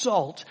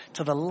salt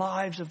to the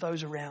lives of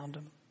those around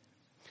them.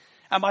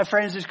 And my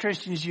friends, as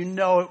Christians, you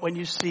know it when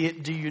you see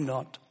it, do you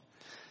not?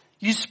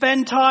 You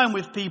spend time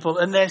with people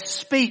and their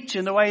speech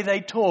and the way they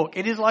talk.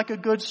 It is like a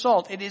good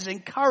salt. It is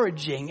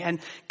encouraging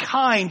and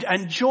kind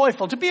and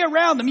joyful. To be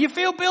around them, you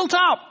feel built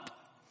up.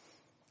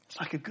 It's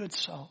like a good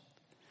salt.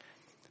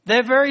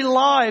 Their very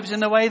lives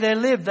and the way they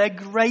live, they're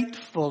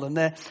grateful and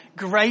they're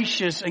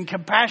gracious and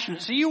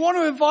compassionate. So you want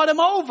to invite them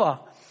over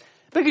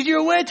because you're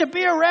aware to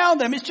be around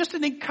them. It's just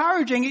an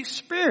encouraging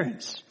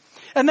experience.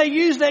 And they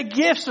use their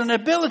gifts and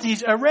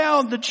abilities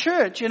around the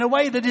church in a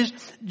way that is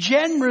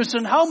generous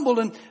and humble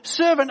and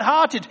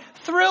servant-hearted,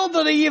 thrilled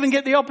that they even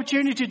get the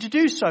opportunity to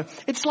do so.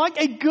 It's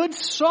like a good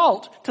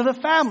salt to the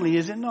family,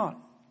 is it not?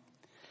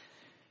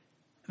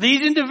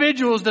 These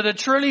individuals that are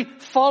truly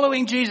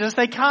following Jesus,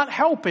 they can't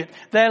help it.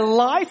 Their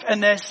life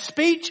and their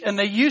speech and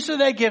their use of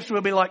their gifts will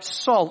be like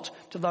salt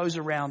to those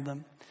around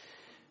them.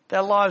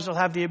 Their lives will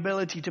have the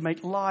ability to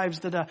make lives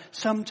that are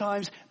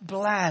sometimes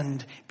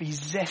bland, be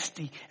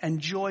zesty and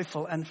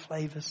joyful and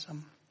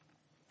flavorsome.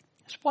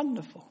 It's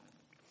wonderful.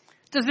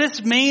 Does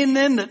this mean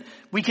then that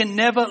we can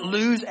never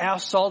lose our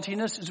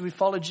saltiness as we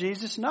follow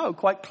Jesus? No,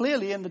 quite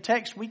clearly in the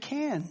text we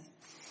can.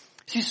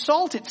 See,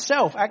 salt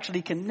itself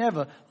actually can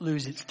never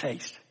lose its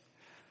taste.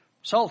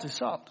 Salt is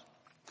salt.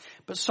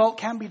 But salt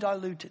can be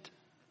diluted.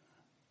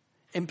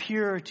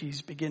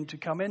 Impurities begin to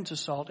come into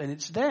salt, and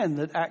it's then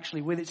that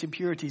actually with its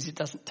impurities it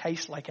doesn't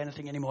taste like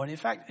anything anymore. And in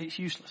fact, it's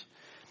useless.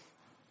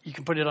 You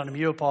can put it on a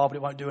manure pile, but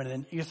it won't do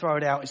anything. You can throw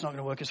it out, it's not going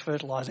to work as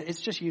fertilizer. It's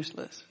just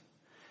useless.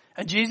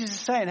 And Jesus is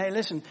saying, hey,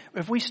 listen,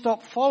 if we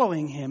stop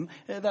following him,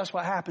 that's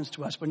what happens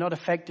to us. We're not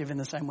effective in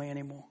the same way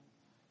anymore.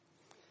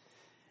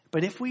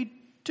 But if we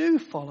do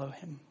follow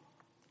him,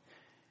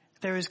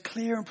 there is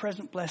clear and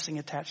present blessing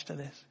attached to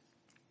this.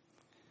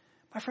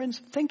 My friends,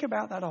 think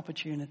about that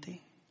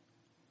opportunity.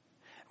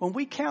 When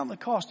we count the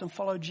cost and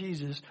follow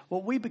Jesus,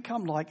 what we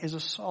become like is a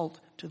salt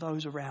to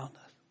those around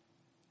us.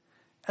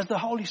 As the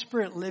Holy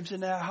Spirit lives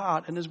in our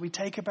heart and as we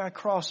take up our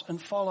cross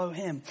and follow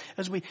him,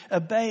 as we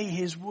obey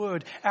his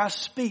word, our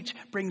speech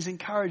brings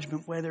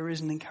encouragement where there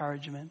isn't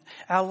encouragement.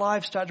 Our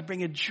lives start to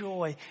bring a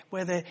joy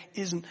where there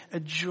isn't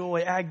a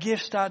joy. Our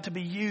gifts start to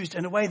be used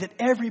in a way that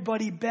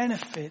everybody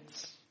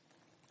benefits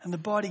and the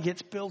body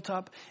gets built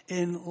up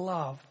in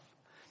love.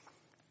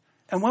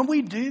 And when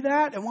we do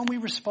that and when we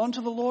respond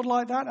to the Lord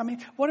like that, I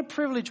mean, what a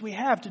privilege we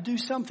have to do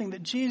something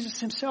that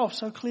Jesus himself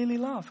so clearly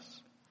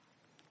loves.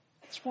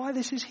 That's why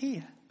this is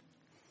here.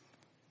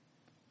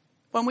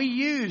 When we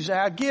use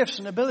our gifts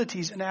and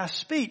abilities and our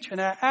speech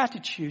and our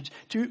attitudes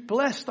to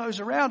bless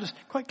those around us,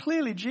 quite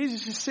clearly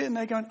Jesus is sitting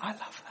there going, I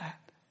love that.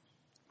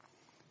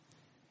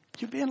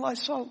 You're being like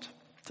salt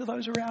to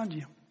those around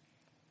you.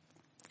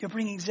 You're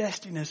bringing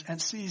zestiness and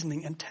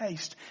seasoning and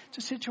taste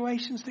to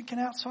situations that can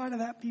outside of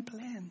that be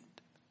bland.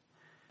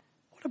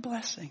 What a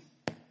blessing.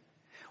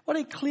 What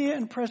a clear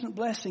and present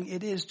blessing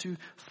it is to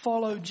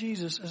follow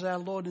Jesus as our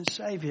Lord and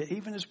Savior,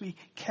 even as we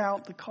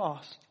count the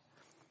cost.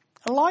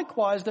 And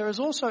likewise, there is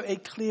also a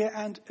clear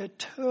and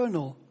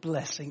eternal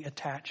blessing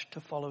attached to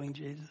following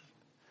Jesus.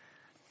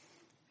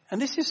 And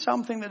this is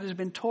something that has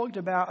been talked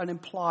about and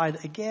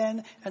implied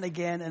again and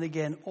again and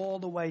again all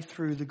the way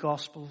through the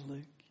Gospel of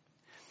Luke.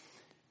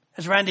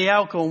 As Randy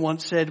Alcorn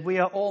once said, we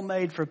are all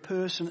made for a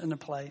person and a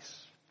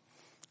place.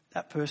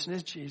 That person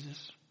is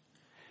Jesus,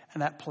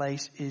 and that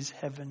place is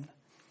heaven.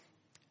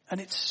 And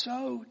it's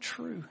so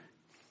true.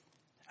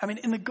 I mean,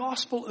 in the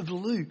Gospel of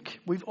Luke,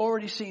 we've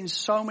already seen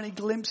so many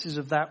glimpses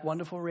of that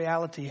wonderful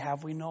reality,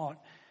 have we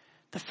not?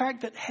 The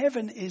fact that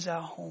heaven is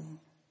our home.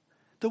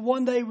 That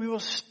one day we will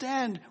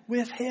stand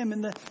with him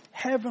in the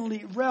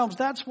heavenly realms.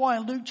 That's why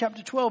in Luke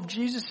chapter 12,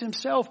 Jesus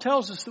himself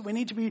tells us that we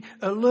need to be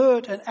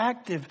alert and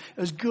active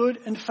as good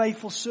and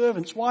faithful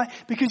servants. Why?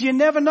 Because you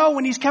never know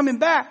when he's coming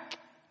back.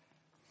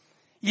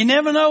 You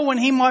never know when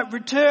he might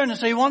return, and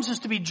so he wants us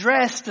to be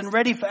dressed and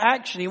ready for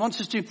action. He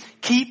wants us to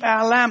keep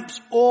our lamps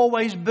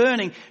always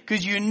burning,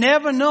 because you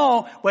never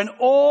know when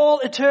all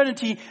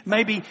eternity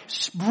may be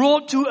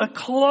brought to a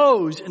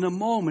close in a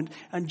moment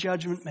and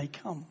judgment may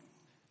come.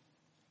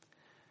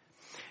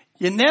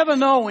 You never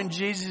know when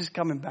Jesus is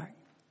coming back.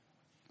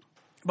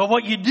 But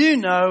what you do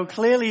know,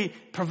 clearly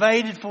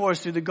pervaded for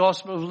us through the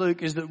Gospel of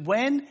Luke, is that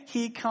when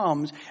he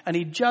comes and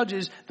he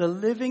judges the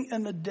living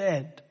and the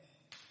dead,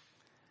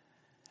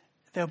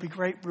 there'll be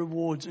great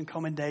rewards and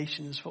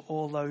commendations for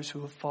all those who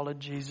have followed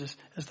Jesus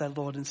as their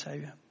Lord and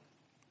Savior.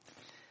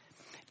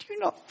 Do you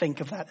not think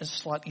of that as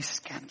slightly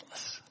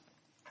scandalous?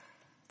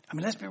 I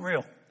mean, let's be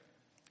real.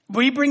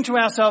 We bring to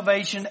our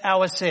salvation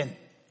our sin.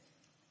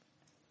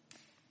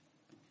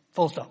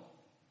 Full stop.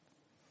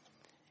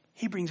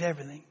 He brings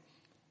everything.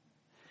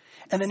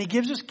 And then he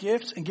gives us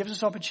gifts and gives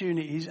us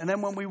opportunities. And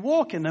then when we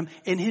walk in them,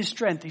 in his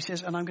strength, he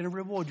says, and I'm going to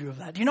reward you of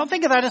that. Do you not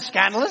think of that as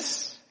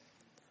scandalous?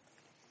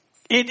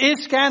 It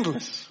is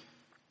scandalous,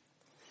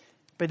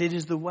 but it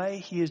is the way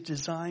he has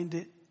designed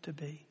it to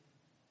be.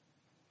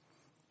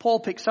 Paul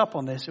picks up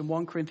on this in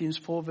 1 Corinthians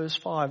 4 verse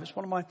 5. It's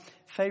one of my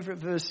favorite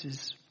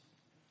verses.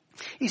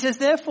 He says,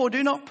 therefore,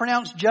 do not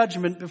pronounce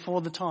judgment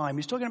before the time.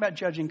 He's talking about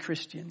judging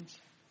Christians.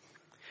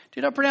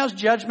 Do not pronounce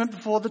judgment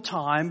before the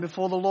time,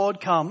 before the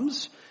Lord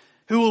comes,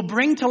 who will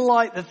bring to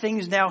light the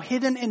things now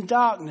hidden in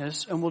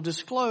darkness and will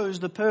disclose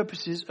the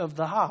purposes of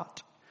the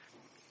heart.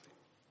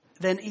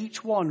 Then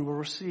each one will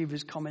receive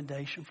his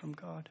commendation from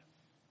God.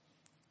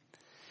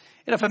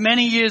 You know, for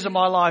many years of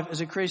my life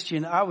as a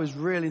Christian, I was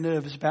really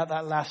nervous about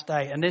that last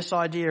day and this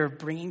idea of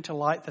bringing to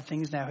light the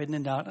things now hidden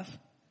in darkness.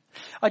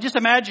 I just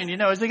imagine, you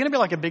know, is there going to be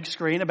like a big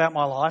screen about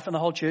my life and the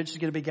whole church is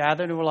going to be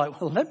gathered and we're like,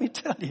 well, let me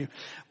tell you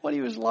what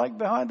he was like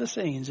behind the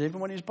scenes,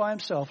 even when he was by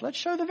himself. Let's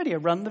show the video,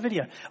 run the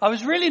video. I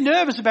was really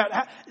nervous about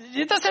how,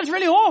 that sounds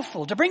really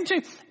awful to bring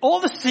to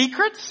all the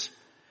secrets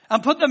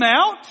and put them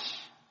out.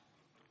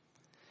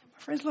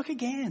 Friends, look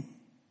again.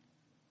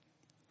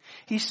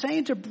 He's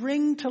saying to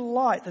bring to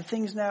light the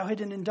things now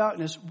hidden in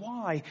darkness.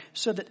 Why?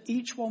 So that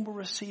each one will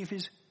receive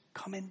his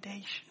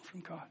commendation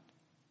from God.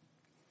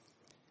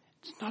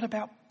 It's not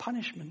about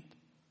punishment.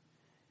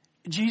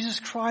 Jesus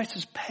Christ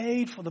has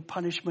paid for the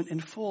punishment in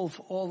full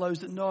for all those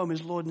that know him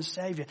as Lord and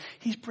Savior.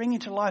 He's bringing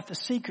to life the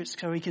secrets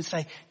so he can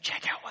say,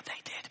 check out what they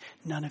did.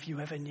 None of you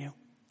ever knew.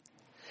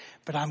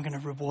 But I'm going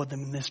to reward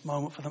them in this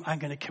moment for them. I'm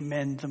going to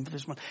commend them for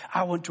this one.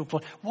 I want to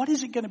applaud. What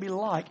is it going to be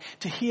like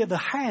to hear the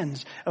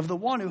hands of the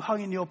one who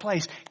hung in your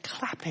place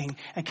clapping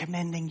and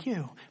commending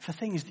you for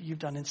things that you've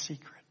done in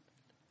secret?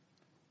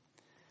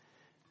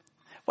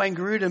 Wayne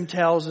Grudem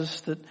tells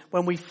us that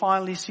when we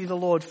finally see the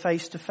Lord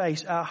face to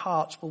face, our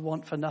hearts will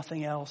want for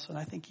nothing else. And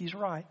I think he's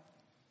right.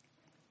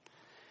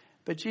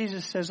 But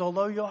Jesus says,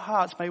 although your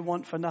hearts may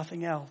want for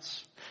nothing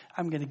else,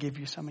 I'm going to give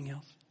you something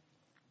else.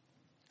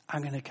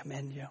 I'm going to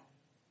commend you.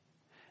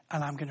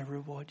 And I'm going to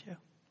reward you.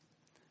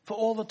 For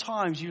all the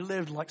times you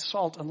lived like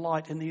salt and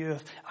light in the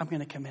earth, I'm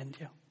going to commend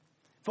you.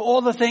 For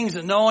all the things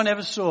that no one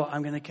ever saw,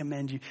 I'm going to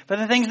commend you. For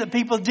the things that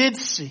people did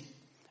see,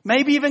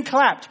 maybe even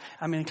clapped,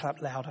 I'm going to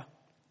clap louder.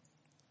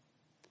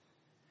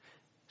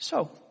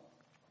 So,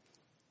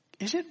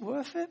 is it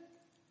worth it?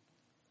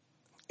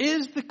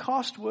 Is the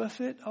cost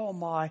worth it? Oh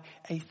my,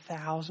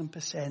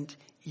 1,000%.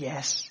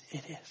 Yes,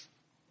 it is.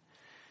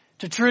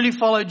 To truly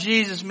follow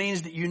Jesus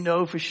means that you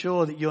know for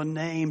sure that your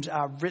names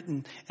are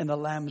written in the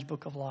Lamb's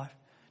Book of Life.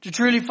 To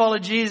truly follow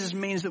Jesus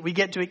means that we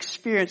get to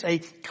experience a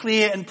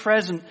clear and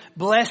present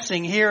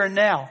blessing here and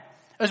now.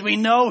 As we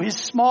know His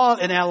smile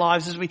in our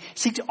lives, as we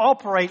seek to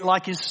operate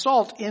like His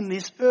salt in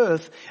this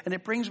earth. And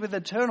it brings with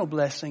eternal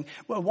blessing,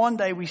 where one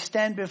day we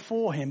stand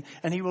before Him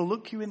and He will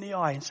look you in the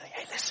eye and say,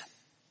 hey, listen,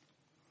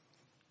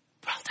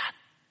 well done.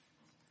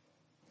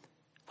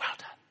 Well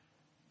done.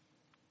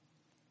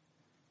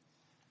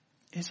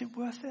 Is it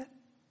worth it?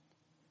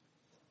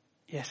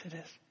 Yes, it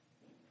is.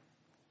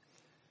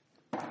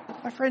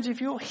 My friends,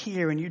 if you're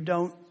here and you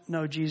don't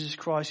know Jesus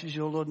Christ as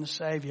your Lord and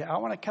Savior, I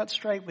want to cut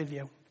straight with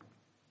you.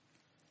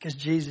 Because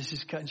Jesus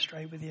is cutting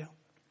straight with you.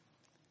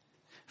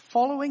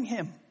 Following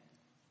Him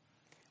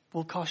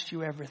will cost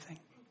you everything.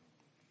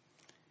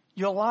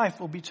 Your life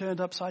will be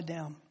turned upside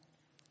down.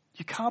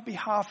 You can't be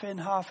half in,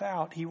 half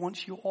out. He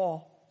wants you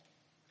all.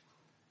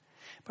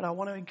 But I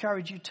want to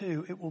encourage you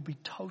too, it will be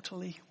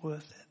totally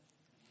worth it.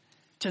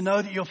 To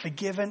know that you're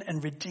forgiven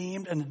and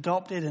redeemed and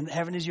adopted and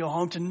heaven is your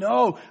home. To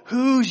know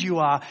whose you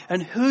are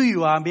and who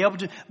you are and be able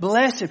to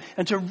bless Him.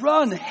 And to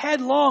run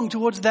headlong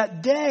towards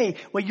that day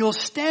where you'll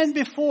stand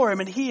before Him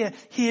and hear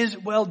His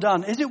well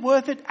done. Is it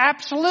worth it?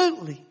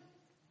 Absolutely.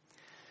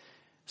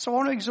 So I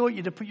want to exhort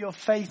you to put your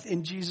faith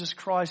in Jesus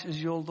Christ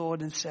as your Lord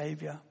and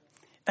Savior.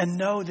 And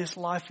know this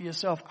life for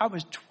yourself. I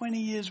was 20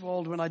 years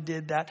old when I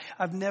did that.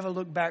 I've never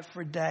looked back for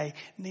a day.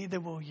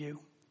 Neither will you.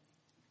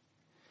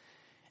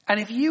 And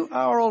if you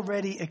are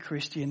already a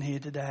Christian here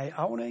today,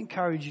 I want to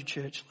encourage you,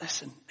 church,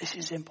 listen, this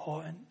is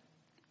important.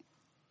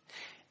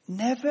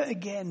 Never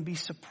again be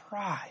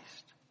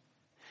surprised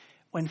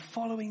when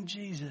following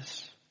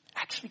Jesus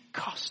actually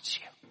costs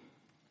you.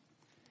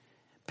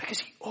 Because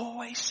He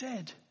always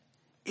said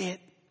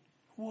it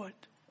would.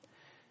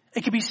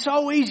 It can be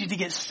so easy to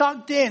get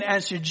sucked in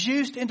and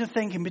seduced into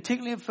thinking,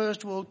 particularly in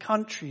first world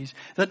countries,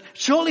 that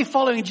surely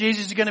following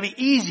Jesus is going to be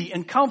easy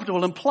and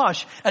comfortable and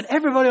plush, and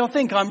everybody will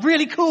think I'm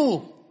really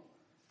cool.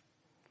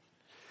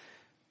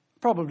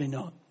 Probably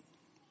not.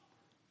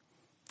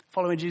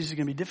 Following Jesus is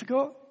going to be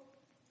difficult.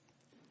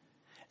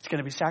 It's going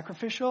to be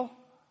sacrificial.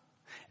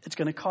 It's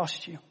going to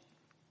cost you.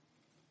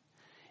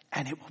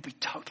 And it will be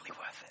totally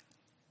worth it.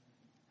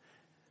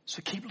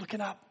 So keep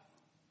looking up.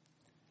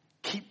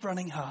 Keep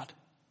running hard.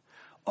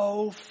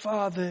 Oh,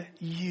 Father,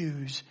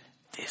 use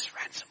this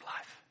ransom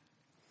life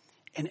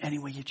in any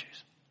way you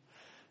choose.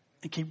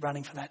 And keep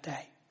running for that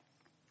day.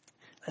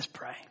 Let's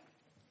pray.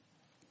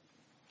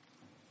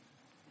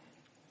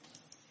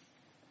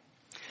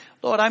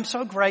 Lord, I'm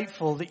so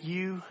grateful that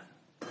you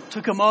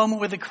took a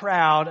moment with the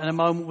crowd and a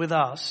moment with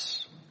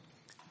us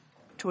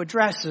to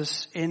address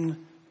us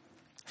in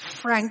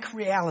frank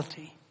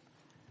reality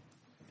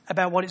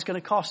about what it's going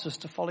to cost us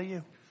to follow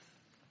you.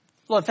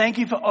 Lord, thank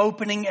you for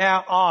opening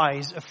our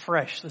eyes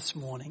afresh this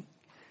morning,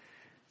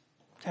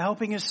 to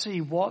helping us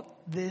see what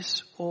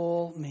this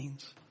all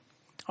means.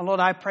 And Lord,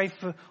 I pray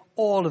for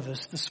all of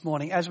us this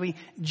morning as we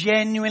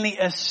genuinely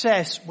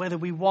assess whether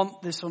we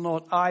want this or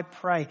not. I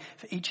pray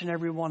for each and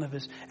every one of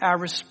us. Our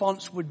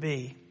response would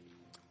be,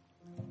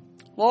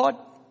 Lord,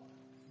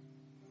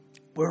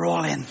 we're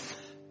all in.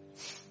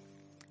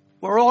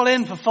 We're all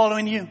in for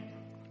following you.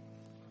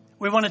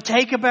 We want to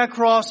take up our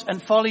cross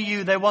and follow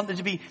you. They want there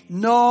to be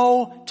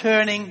no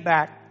turning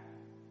back.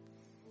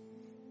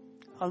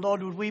 And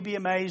Lord, would we be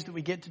amazed that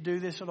we get to do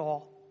this at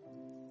all?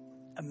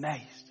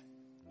 Amazed.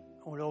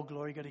 And would all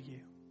glory go to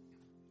you.